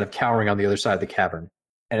are just kind of cowering on the other side of the cavern.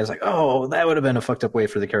 And it's like, oh, that would have been a fucked up way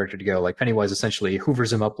for the character to go. Like, Pennywise essentially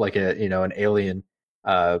hoovers him up like an alien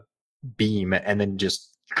beam, and then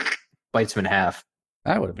just bites him in half.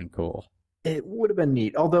 That would have been cool. It would have been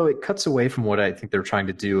neat, although it cuts away from what I think they're trying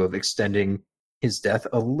to do of extending his death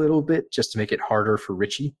a little bit just to make it harder for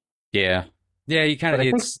Richie. Yeah. Yeah, you kind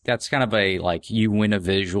of that's kind of a like you win a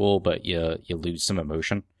visual, but you lose some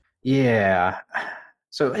emotion. Yeah.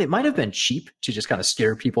 So it might have been cheap to just kind of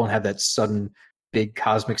scare people and have that sudden big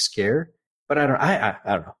cosmic scare, but I don't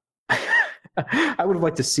know. I would have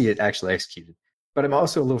liked to see it actually executed. But I'm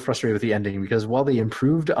also a little frustrated with the ending because while they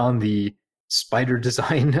improved on the spider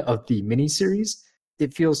design of the miniseries,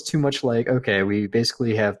 it feels too much like, okay, we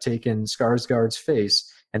basically have taken Skarsgård's face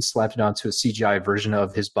and slapped it onto a CGI version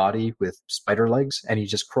of his body with spider legs, and he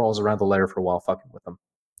just crawls around the lair for a while fucking with them.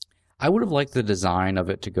 I would have liked the design of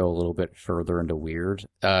it to go a little bit further into weird.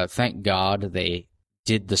 Thank God they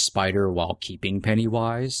did the spider while keeping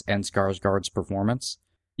Pennywise and Skarsgård's performance.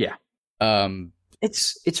 Yeah.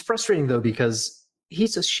 It's frustrating, though, because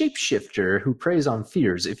he's a shapeshifter who preys on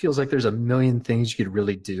fears. It feels like there's a million things you could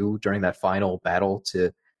really do during that final battle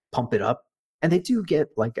to pump it up. And they do get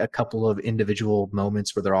like a couple of individual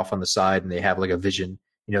moments where they're off on the side and they have like a vision.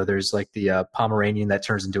 You know, there's like the Pomeranian that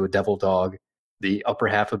turns into a devil dog, the upper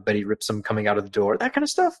half of Betty Ripsum coming out of the door, that kind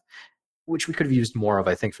of stuff, which we could have used more of,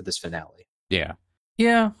 I think, for this finale. Yeah.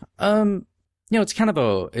 Yeah. It's kind of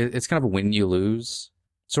a win you lose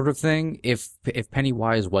sort of thing. If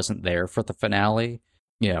Pennywise wasn't there for the finale,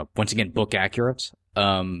 once again, book accurate,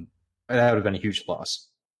 that would have been a huge loss.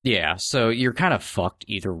 Yeah, so you're kind of fucked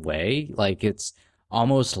either way. Like, it's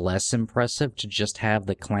almost less impressive to just have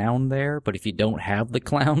the clown there, but if you don't have the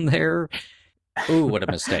clown there, ooh, what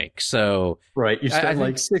a mistake. So right, you spend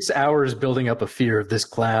like 6 hours building up a fear of this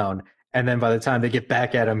clown, and then by the time they get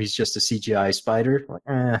back at him, he's just a CGI spider.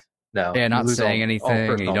 Like, no. Yeah, not saying anything,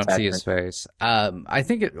 and you don't see his face. I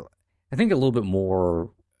think a little bit more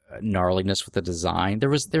gnarliness with the design.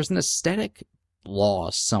 There's an aesthetic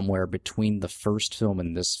loss somewhere between the first film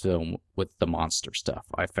and this film with the monster stuff,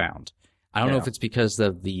 I found. I don't know if it's because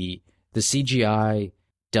of the CGI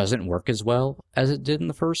doesn't work as well as it did in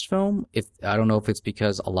the first film. I don't know if it's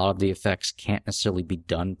because a lot of the effects can't necessarily be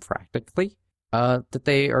done practically that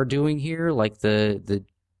they are doing here. Like the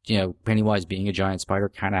Pennywise being a giant spider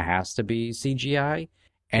kind of has to be CGI,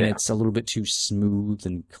 and it's a little bit too smooth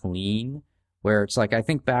and clean. Where it's like, I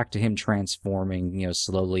think back to him transforming,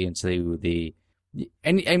 slowly into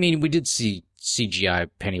and I mean, we did see CGI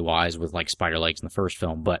Pennywise with like spider legs in the first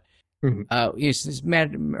film, but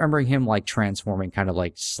remembering him like transforming kind of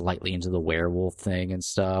like slightly into the werewolf thing and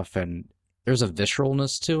stuff, and there's a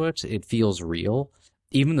visceralness to it. It feels real.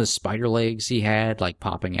 Even the spider legs he had like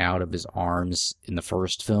popping out of his arms in the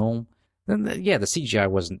first film. Then the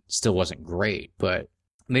CGI still wasn't great, but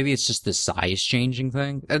maybe it's just the size changing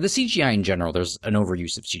thing. The CGI in general, there's an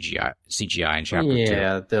overuse of CGI in chapter 2.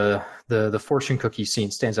 Yeah, the fortune cookie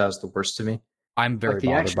scene stands out as the worst to me. I'm very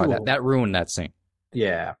bothered by that. That ruined that scene.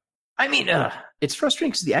 Yeah. I mean, it's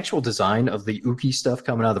frustrating because the actual design of the Ookie stuff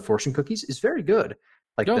coming out of the fortune cookies is very good.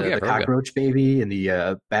 Like the cockroach baby and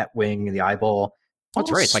the bat wing and the eyeball. That's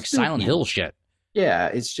right. It's like Silent Hill shit. Yeah,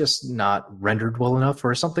 it's just not rendered well enough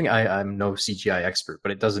or something. I'm no CGI expert,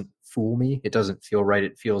 but it doesn't fool me. It doesn't feel right.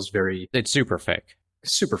 It feels It's super fake.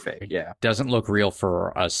 Super fake, yeah. Doesn't look real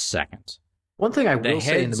for a second. One thing I will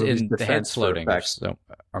say in the movie's defense, the heads floating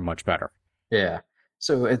are much better. Yeah.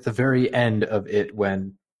 So at the very end of it,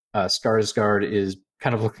 when Skarsgård is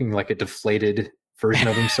kind of looking like a deflated version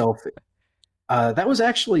of himself, that was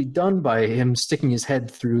actually done by him sticking his head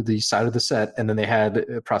through the side of the set, and then they had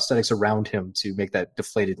prosthetics around him to make that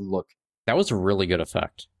deflated look. That was a really good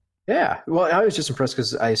effect. Yeah. Well, I was just impressed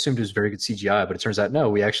because I assumed it was very good CGI, but it turns out no,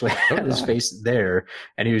 we actually had his face there,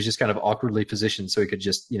 and he was just kind of awkwardly positioned so he could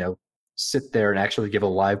just, sit there and actually give a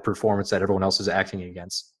live performance that everyone else is acting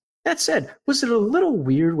against. That said, was it a little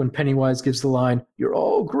weird when Pennywise gives the line, "You're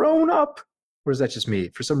all grown up"? Or is that just me?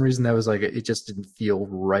 For some reason, that was like, it just didn't feel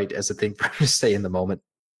right as a thing for him to say in the moment.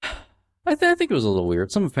 I think it was a little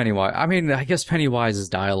weird. Some of Pennywise, I mean, I guess Pennywise's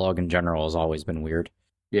dialogue in general has always been weird.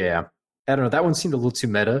 Yeah. I don't know. That one seemed a little too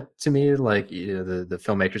meta to me. Like, the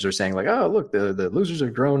filmmakers are saying like, "Oh, look, the losers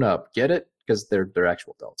are grown up." Get it? Because they're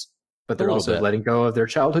actual adults. But they're also letting go of their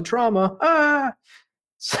childhood trauma.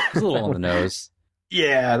 It's a little on the nose.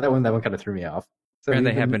 Yeah, that one kind of threw me off. So and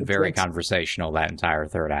they have been very conversational that entire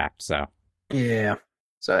third act, so. Yeah.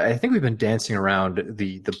 So I think we've been dancing around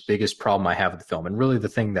the biggest problem I have with the film, and really the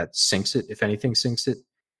thing that sinks it, if anything sinks it,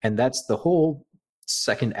 and that's the whole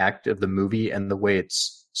second act of the movie and the way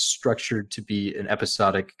it's structured to be an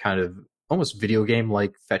episodic kind of almost video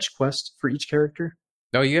game-like fetch quest for each character.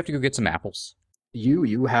 Oh, you have to go get some apples.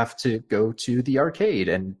 You have to go to the arcade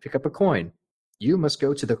and pick up a coin. You must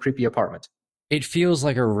go to the creepy apartment. It feels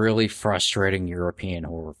like a really frustrating European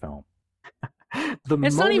horror film.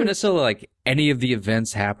 Not even necessarily like any of the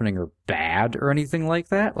events happening are bad or anything like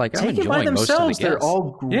that. Like, I'm enjoying most of the they're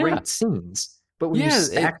all great scenes. But when you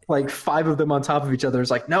stack like 5 of them on top of each other, it's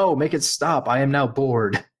like, no, make it stop. I am now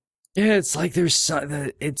bored. Yeah, it's like there's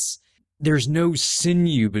no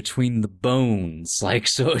sinew between the bones. Like,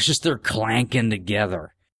 so it's just they're clanking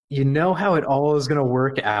together. You know how it all is going to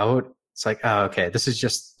work out. It's like, oh, okay, this is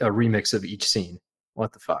just a remix of each scene.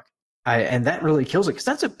 What the fuck? And that really kills it, because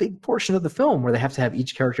that's a big portion of the film where they have to have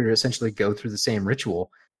each character essentially go through the same ritual.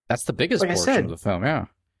 That's the biggest portion of the film, yeah.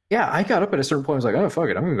 Yeah, I got up at a certain point. I was like, oh, fuck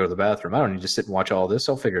it. I'm going to go to the bathroom. I don't need to sit and watch all this.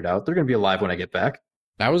 I'll figure it out. They're going to be alive when I get back.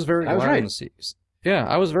 I was very glad when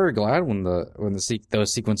I was very glad when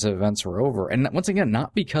those sequence of events were over. And once again,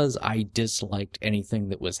 not because I disliked anything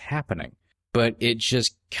that was happening, but it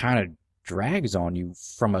just kind of drags on you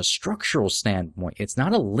from a structural standpoint. It's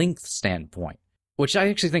not a length standpoint, which I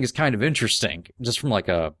actually think is kind of interesting, just from like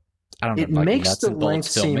a, I don't know. It makes the length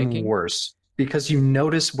seem worse because you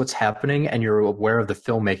notice what's happening and you're aware of the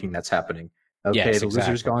filmmaking that's happening. Okay, yes, the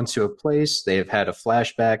loser's gone to a place, they've had a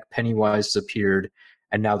flashback, Pennywise has appeared,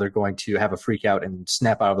 and now they're going to have a freak out and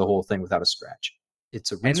snap out of the whole thing without a scratch.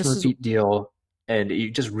 It's a rinse and repeat deal, and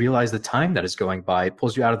you just realize the time that is going by. It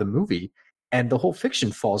pulls you out of the movie, and the whole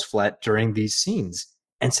fiction falls flat during these scenes.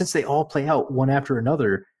 And since they all play out one after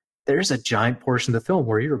another, there's a giant portion of the film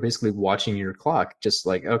where you're basically watching your clock, just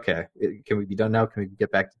like, okay, can we be done now? Can we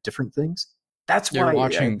get back to different things? That's why you're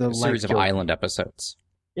watching a series of Island episodes.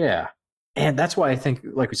 Yeah. And that's why I think,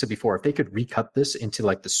 like we said before, if they could recut this into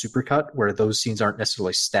like the supercut where those scenes aren't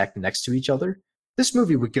necessarily stacked next to each other, this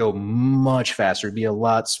movie would go much faster. It'd be a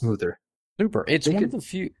lot smoother. Super. It's one of the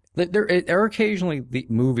few. There are occasionally the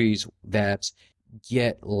movies that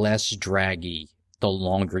get less draggy the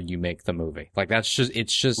longer you make the movie. Like it's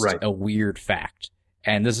just right. A weird fact.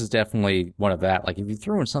 And this is definitely one of that. Like if you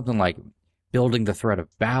throw in something like Building the Threat of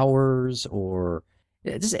Bowers or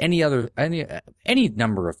just any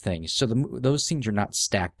number of things. So those scenes are not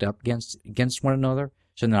stacked up against one another.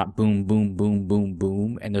 So they're not boom, boom, boom, boom,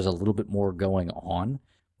 boom, and there's a little bit more going on.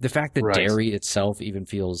 The fact that Derry itself even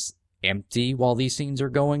feels empty while these scenes are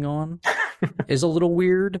going on is a little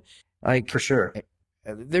weird. Like for sure,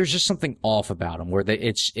 there's just something off about them where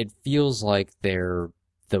it feels like they're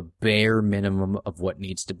the bare minimum of what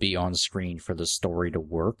needs to be on screen for the story to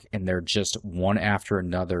work, and they're just one after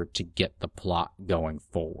another to get the plot going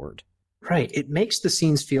forward. Right. It makes the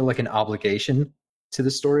scenes feel like an obligation to the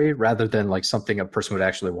story rather than like something a person would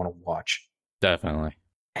actually want to watch. Definitely.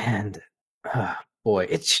 And boy,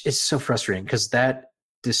 it's so frustrating because that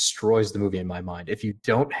destroys the movie in my mind. If you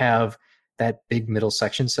don't have that big middle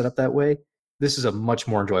section set up that way, this is a much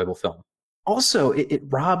more enjoyable film. Also, it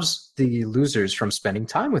robs the losers from spending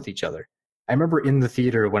time with each other. I remember in the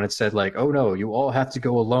theater when it said like, oh no, you all have to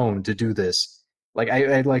go alone to do this. Like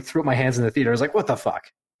I like threw up my hands in the theater. I was like, what the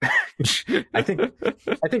fuck? I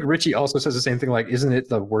think Richie also says the same thing. Like, isn't it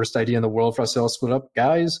the worst idea in the world for us to all split up,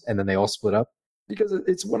 guys? And then they all split up because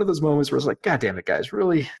it's one of those moments where it's like, God damn it, guys,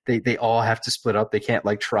 really? They all have to split up. They can't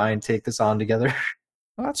like try and take this on together.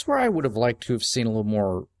 Well, that's where I would have liked to have seen a little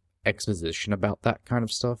more exposition about that kind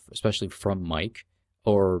of stuff, especially from Mike,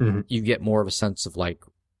 or you get more of a sense of like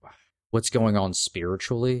what's going on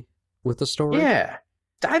spiritually with the story. Yeah,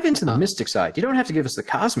 dive into the mystic side. You don't have to give us the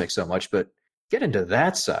cosmic so much, but get into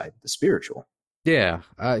that side, the spiritual. Yeah,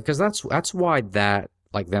 because that's why that,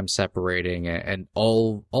 like them separating and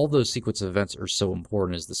all those sequence of events are so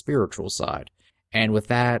important, is the spiritual side. And with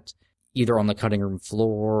that, either on the cutting room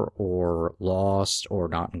floor or lost or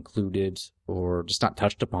not included or just not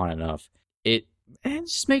touched upon enough, it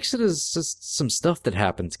just makes it as just some stuff that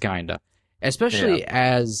happens, kinda. Especially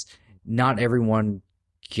as not everyone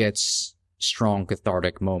gets strong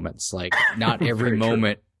cathartic moments. Like not every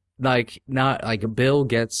moment, not like Bill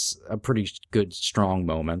gets a pretty good strong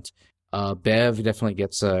moment. Bev definitely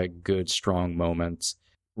gets a good strong moment.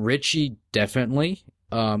 Richie definitely.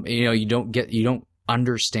 You don't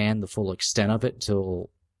understand the full extent of it till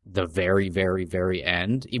the very, very, very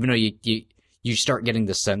end. Even though you start getting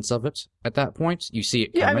the sense of it at that point, you see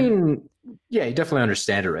it coming. Yeah, I mean, yeah, you definitely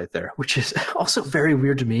understand it right there, which is also very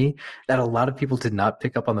weird to me that a lot of people did not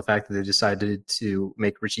pick up on the fact that they decided to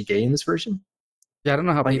make Richie gay in this version. Yeah, I don't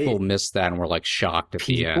know how people missed that and were like shocked at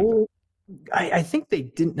the end. I think they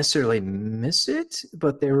didn't necessarily miss it,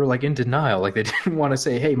 but they were like in denial. Like they didn't want to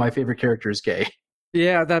say, hey, my favorite character is gay.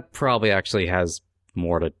 Yeah, that probably actually has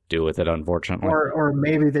more to do with it, unfortunately. Or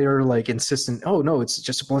maybe they were like insistent, oh no, it's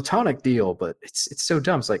just a platonic deal, but it's so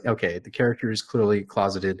dumb. It's like, okay, the character is clearly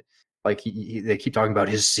closeted. Like they keep talking about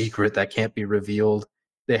his secret that can't be revealed.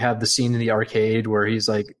 They have the scene in the arcade where he's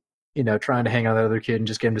like, trying to hang out with that other kid and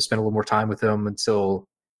just get him to spend a little more time with him until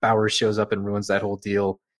Bowers shows up and ruins that whole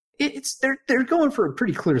deal. They're going for a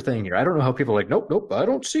pretty clear thing here. I don't know how people are like, nope, I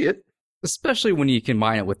don't see it. Especially when you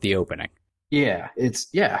combine it with the opening. Yeah, it's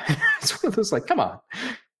one of those like, come on.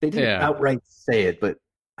 They didn't outright say it, but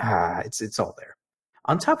it's all there.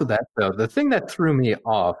 On top of that, though, the thing that threw me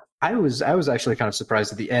off, I was actually kind of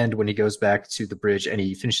surprised at the end when he goes back to the bridge and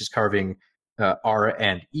he finishes carving R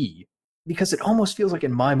and E, because it almost feels like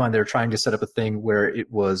in my mind they're trying to set up a thing where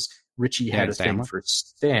it was Richie had a thing for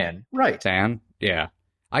Stan, right? Stan, yeah.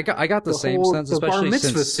 I got the same sense, especially bar mitzvah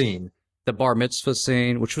since scene. The bar mitzvah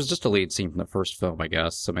scene, which was just a lead scene from the first film, I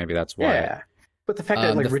guess. So maybe that's why. Yeah. But the fact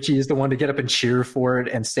that like Richie is the one to get up and cheer for it,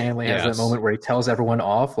 and Stanley has that moment where he tells everyone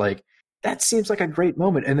off, like that seems like a great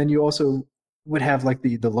moment. And then you also would have like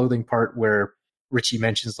the loathing part where Richie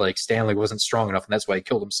mentions like Stanley wasn't strong enough and that's why he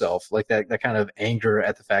killed himself. Like that kind of anger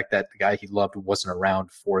at the fact that the guy he loved wasn't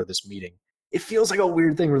around for this meeting. It feels like a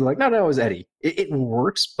weird thing where they're like, no, it was Eddie. It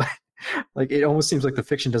works, but like it almost seems like the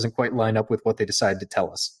fiction doesn't quite line up with what they decided to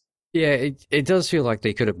tell us. Yeah, it does feel like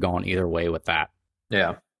they could have gone either way with that.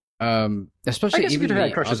 Yeah. Especially I guess even you could have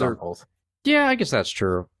had crushes on both. Yeah, I guess that's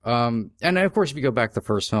true. And of course, if you go back to the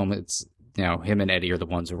first film, it's, you know, him and Eddie are the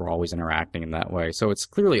ones who were always interacting in that way. So it's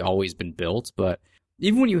clearly always been built. But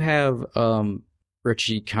even when you have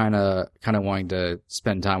Richie kind of wanting to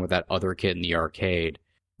spend time with that other kid in the arcade,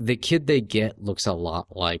 the kid they get looks a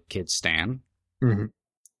lot like Kid Stan. Mm-hmm.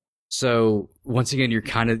 So once again, you're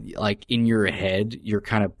kind of like in your head, you're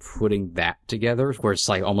kind of putting that together where it's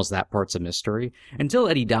like almost that part's a mystery until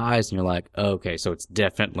Eddie dies and you're like, oh, okay, so it's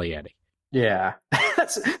definitely Eddie. Yeah,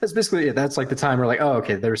 that's basically it. That's like the time we're like, oh,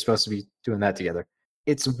 okay, they're supposed to be doing that together.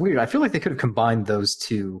 It's weird. I feel like they could have combined those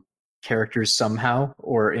two characters somehow,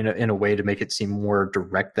 or in a way to make it seem more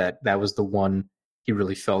direct that was the one he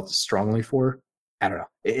really felt strongly for. I don't know.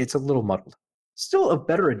 It's a little muddled. Still a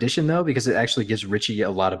better addition though, because it actually gives Richie a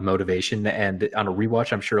lot of motivation, and on a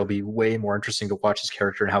rewatch, I'm sure it'll be way more interesting to watch his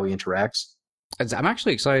character and how he interacts. I'm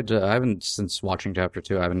actually excited I haven't, since watching Chapter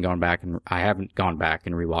 2, I haven't gone back and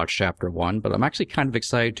rewatched Chapter 1, but I'm actually kind of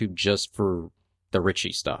excited to just for the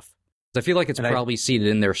Richie stuff. I feel like it's probably seated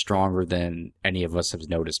in there stronger than any of us have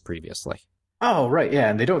noticed previously. Oh, right, yeah,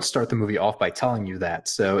 and they don't start the movie off by telling you that,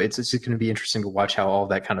 so it's going to be interesting to watch how all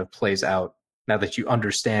that kind of plays out now that you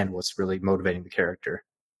understand what's really motivating the character.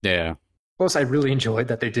 Yeah. Plus, I really enjoyed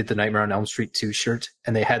that they did the Nightmare on Elm Street 2 shirt,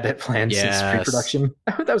 and they had that planned since pre-production.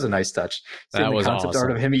 That was a nice touch. That was the concept awesome.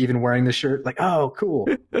 art of him even wearing the shirt, like, oh, cool.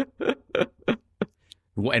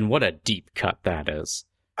 And what a deep cut that is.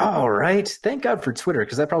 Oh, right. Thank God for Twitter,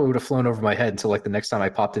 because that probably would have flown over my head until like the next time I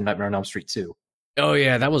popped in Nightmare on Elm Street 2. Oh,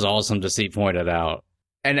 yeah, that was awesome to see pointed out.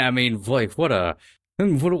 And I mean, like, what a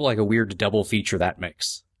weird double feature that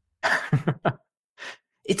makes.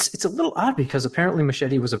 It's a little odd because apparently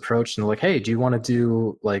Machete was approached and like, hey, do you want to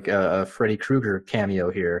do like a Freddy Krueger cameo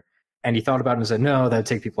here? And he thought about it and said, no, that'd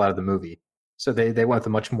take people out of the movie. So they went with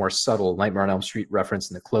a much more subtle Nightmare on Elm Street reference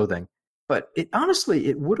in the clothing. But it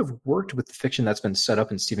would have worked with the fiction that's been set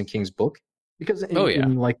up in Stephen King's book. Because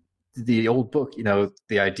in like the old book, you know,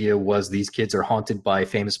 the idea was these kids are haunted by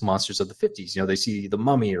famous monsters of the 50s. You know, they see the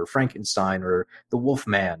Mummy or Frankenstein or the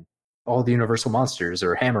Wolfman, all the Universal monsters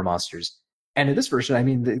or Hammer monsters. And in this version, I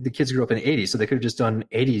mean, the kids grew up in the 80s, so they could have just done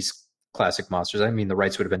 80s classic monsters. I mean, the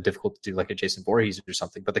rights would have been difficult to do like a Jason Voorhees or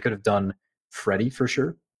something, but they could have done Freddy for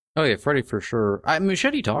sure. Oh, yeah, Freddy for sure.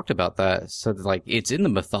 Machete talked about that, said like it's in the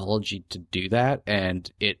mythology to do that,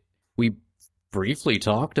 and we briefly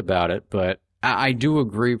talked about it, but I do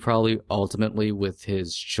agree probably ultimately with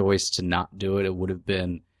his choice to not do it. It would have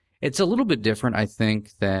been, it's a little bit different, I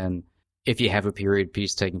think, than if you have a period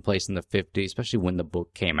piece taking place in the 50s, especially when the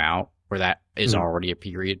book came out, where that is already a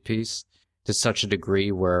period piece to such a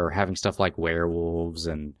degree where having stuff like werewolves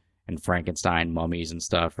and Frankenstein mummies and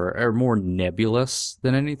stuff are more nebulous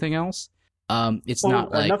than anything else. It's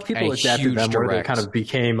not like enough people adapted them where they kind of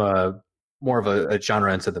became more of a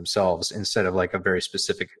genre into themselves instead of like a very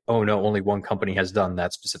specific, oh no, only one company has done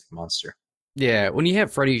that specific monster. Yeah, when you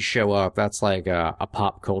have Freddy show up, that's like a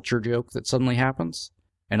pop culture joke that suddenly happens.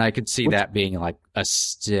 And I could see that being like a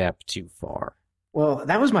step too far. Well,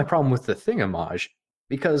 that was my problem with the Thing homage,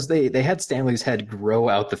 because they had Stanley's head grow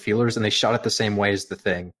out the feelers and they shot it the same way as the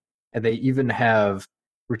Thing. And they even have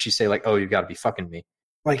Richie say like, oh, you gotta be fucking me.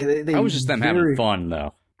 Like they I was just them having fun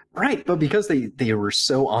though. Right, but because they were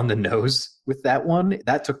so on the nose with that one,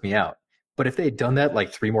 that took me out. But if they had done that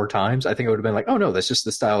like 3 more times, I think it would have been like, oh no, that's just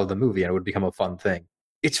the style of the movie and it would become a fun thing.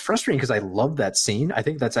 It's frustrating because I love that scene. I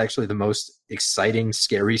think that's actually the most exciting,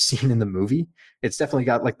 scary scene in the movie. It's definitely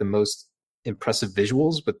got like the most impressive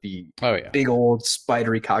visuals with the big old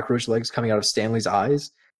spidery cockroach legs coming out of Stanley's eyes.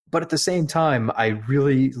 But at the same time, I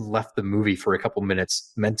really left the movie for a couple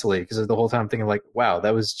minutes mentally because the whole time I'm thinking like, wow,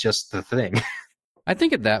 that was just the Thing. I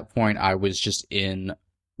think at that point I was just in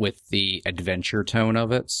with the adventure tone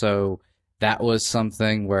of it, so that was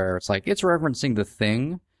something where it's like, it's referencing The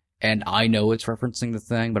Thing, and I know it's referencing The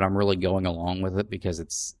Thing, but I'm really going along with it because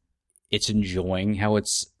it's enjoying how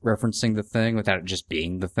it's referencing The Thing without it just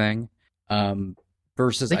being The Thing.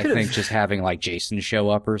 Versus, I think, just having like Jason show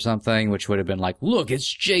up or something, which would have been like, look, it's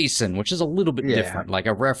Jason, which is a little bit different, like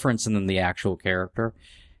a reference and then the actual character.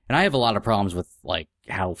 And I have a lot of problems with like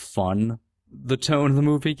how fun the tone of the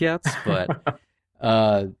movie gets, but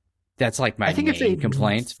that's like my main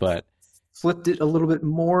complaint. But flipped it a little bit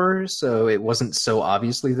more so it wasn't so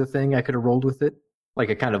obviously The Thing, I could have rolled with it. Like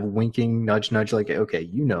a kind of winking nudge, like, okay,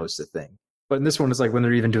 you know it's The Thing. But in this one, it's like when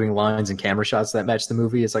they're even doing lines and camera shots that match the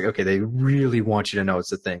movie, it's like, okay, they really want you to know it's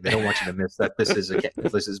The Thing. They don't want you to miss that this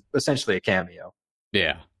is essentially a cameo.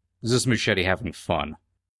 Yeah. Is this Muschietti having fun?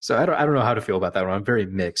 So I don't know how to feel about that one. I'm very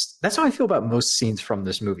mixed. That's how I feel about most scenes from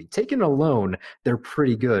this movie. Taken alone, they're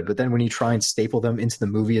pretty good. But then when you try and staple them into the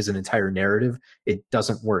movie as an entire narrative, it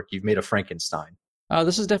doesn't work. You've made a Frankenstein.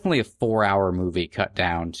 This is definitely a 4-hour movie cut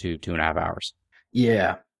down to 2.5 hours.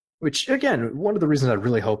 Yeah. Which, again, one of the reasons I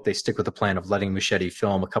really hope they stick with the plan of letting Muschietti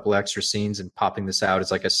film a couple extra scenes and popping this out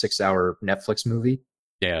as like a 6-hour Netflix movie.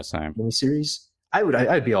 Yeah, same. Miniseries.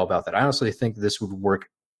 I'd be all about that. I honestly think this would work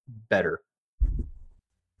better.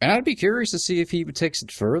 And I'd be curious to see if he takes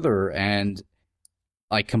it further and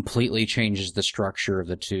like completely changes the structure of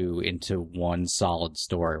the two into one solid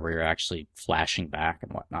story where you're actually flashing back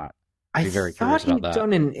and whatnot. I thought he'd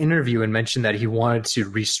done an interview and mentioned that he wanted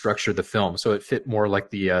to restructure the film so it fit more like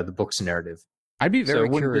the book's narrative. I'd be very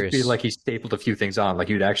curious. So it wouldn't just be like he stapled a few things on. Like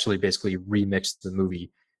you'd actually basically remix the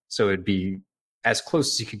movie so it'd be as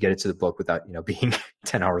close as you could get it to the book without, being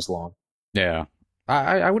 10 hours long. Yeah.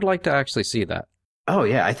 I would like to actually see that. Oh,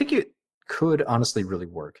 yeah. I think it could honestly really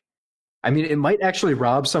work. I mean, it might actually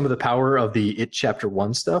rob some of the power of the It Chapter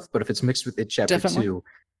 1 stuff, but if it's mixed with It Chapter 2,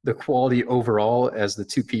 the quality overall as the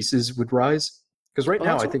two pieces would rise. Because right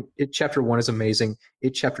now, I think It Chapter 1 is amazing.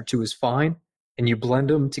 It Chapter 2 is fine. And you blend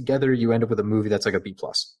them together, you end up with a movie that's like a B+.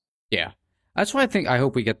 Yeah. That's why I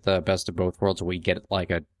hope we get the best of both worlds. We get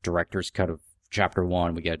like a director's cut of Chapter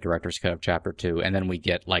 1, we get a director's cut of Chapter 2, and then we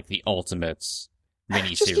get like the Ultimates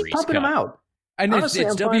miniseries. Just keep pumping them out. And honestly,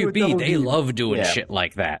 it's WB. They love doing shit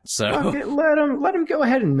like that. So let them go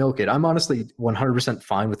ahead and milk it. I'm honestly 100%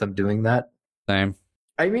 fine with them doing that. Same.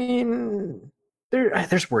 I mean,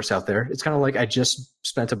 there's worse out there. It's kind of like I just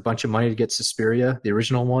spent a bunch of money to get Suspiria, the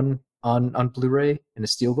original one, on Blu-ray in a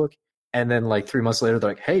steelbook, and then like 3 months later,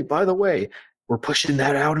 they're like, "Hey, by the way, we're pushing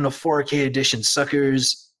that out in a 4K edition,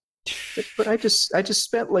 suckers." But I just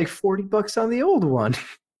spent like $40 on the old one.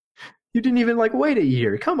 You didn't even like wait a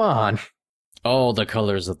year. Come on. All the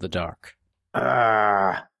colors of the dark.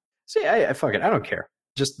 See, I fuck it. I don't care.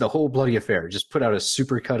 Just the whole bloody affair. Just put out a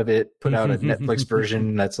super cut of it. Put out a Netflix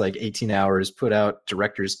version that's like 18 hours. Put out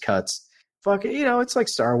director's cuts. Fuck it. It's like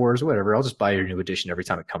Star Wars, whatever. I'll just buy your new edition every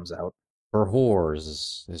time it comes out. For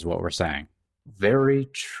whores is what we're saying. Very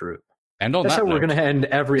true. And on that's that how we're going to end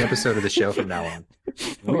every episode of the show from now on.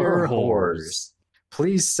 We're whores.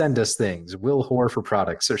 Please send us things. We'll whore for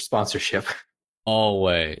products or sponsorship.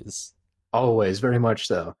 Always. Always. Very much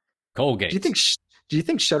so. Colgate. Do you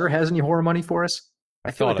think Shudder has any horror money for us? I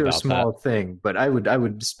feel like they're a small thing, but I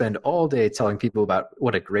would spend all day telling people about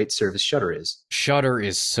what a great service Shudder is. Shudder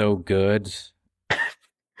is so good.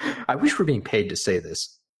 I wish we're being paid to say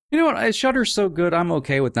this. You know what? Shudder's so good, I'm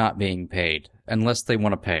okay with not being paid, unless they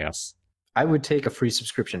want to pay us. I would take a free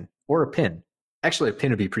subscription or a pin. Actually, a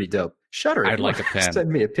pin would be pretty dope. Shudder. I'd like a pin. Send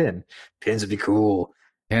me a pin. Pins would be cool.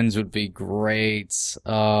 Pins would be great.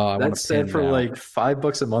 That said, for like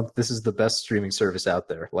 $5 a month, this is the best streaming service out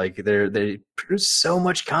there. Like they produce so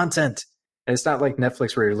much content, and it's not like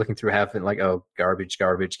Netflix where you're looking through half and like, oh, garbage,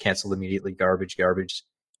 cancel immediately, garbage.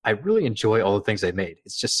 I really enjoy all the things they made.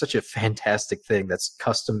 It's just such a fantastic thing that's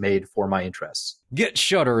custom made for my interests. Get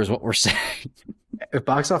Shudder is what we're saying. If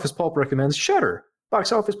Box Office Pulp recommends Shudder,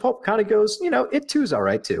 Box Office Pulp kind of goes, It Too's all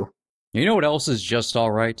right too. You know what else is just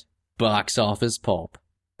all right? Box Office Pulp.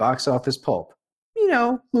 Box Office Pulp.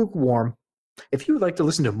 Lukewarm. If you would like to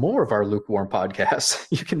listen to more of our lukewarm podcasts,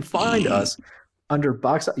 you can find us under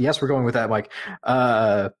Yes, we're going with that, Mike.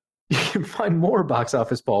 You can find more Box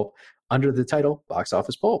Office Pulp under the title Box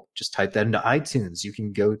Office Pulp. Just type that into iTunes. You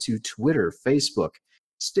can go to Twitter, Facebook,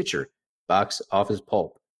 Stitcher, Box Office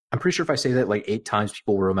Pulp. I'm pretty sure if I say that like 8 times,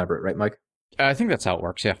 people will remember it, right, Mike? I think that's how it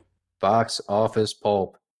works, yeah. Box Office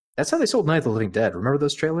Pulp. That's how they sold Night of the Living Dead. Remember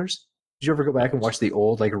those trailers? Did you ever go back and watch the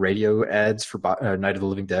old like radio ads for Night of the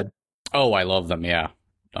Living Dead? Oh, I love them, yeah.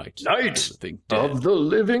 Night of the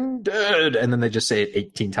Living Dead. And then they just say it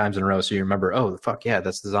 18 times in a row, so you remember, oh, fuck yeah,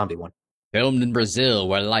 that's the zombie one. Filmed in Brazil,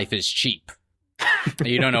 where life is cheap.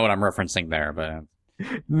 You don't know what I'm referencing there, but...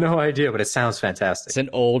 No idea, but it sounds fantastic. It's an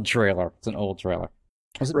old trailer.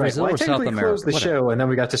 Was it right. Brazil well, or South America? Closed the show, and then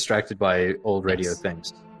we got distracted by old radio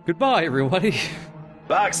things. Goodbye, everybody.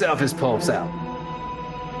 Box office pulps out.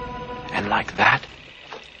 And like that,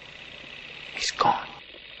 he's gone.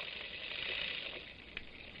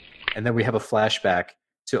 And then we have a flashback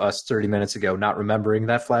to us 30 minutes ago, not remembering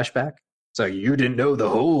that flashback. So you didn't know the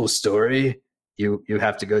whole story. You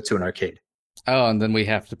have to go to an arcade. Oh, and then we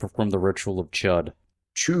have to perform the ritual of Chud.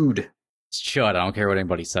 Chud. It's Chud. I don't care what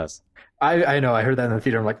anybody says. I know. I heard that in the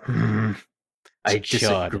theater. I'm like, I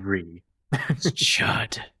Chud. disagree. It's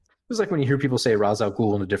Chud. It's like when you hear people say Ra's al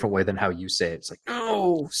Ghul in a different way than how you say it. It's like,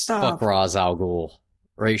 no, stop. Fuck Ra's al Ghul.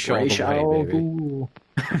 Ra's al Ghul.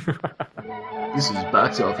 This is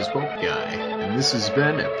Box Office Pulp Guy, and this has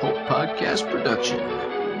been a Pulp Podcast production.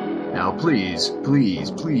 Now please,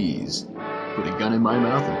 please, please, put a gun in my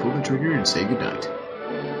mouth and pull the trigger and say goodnight.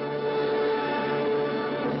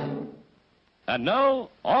 And now,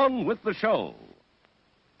 on with the show.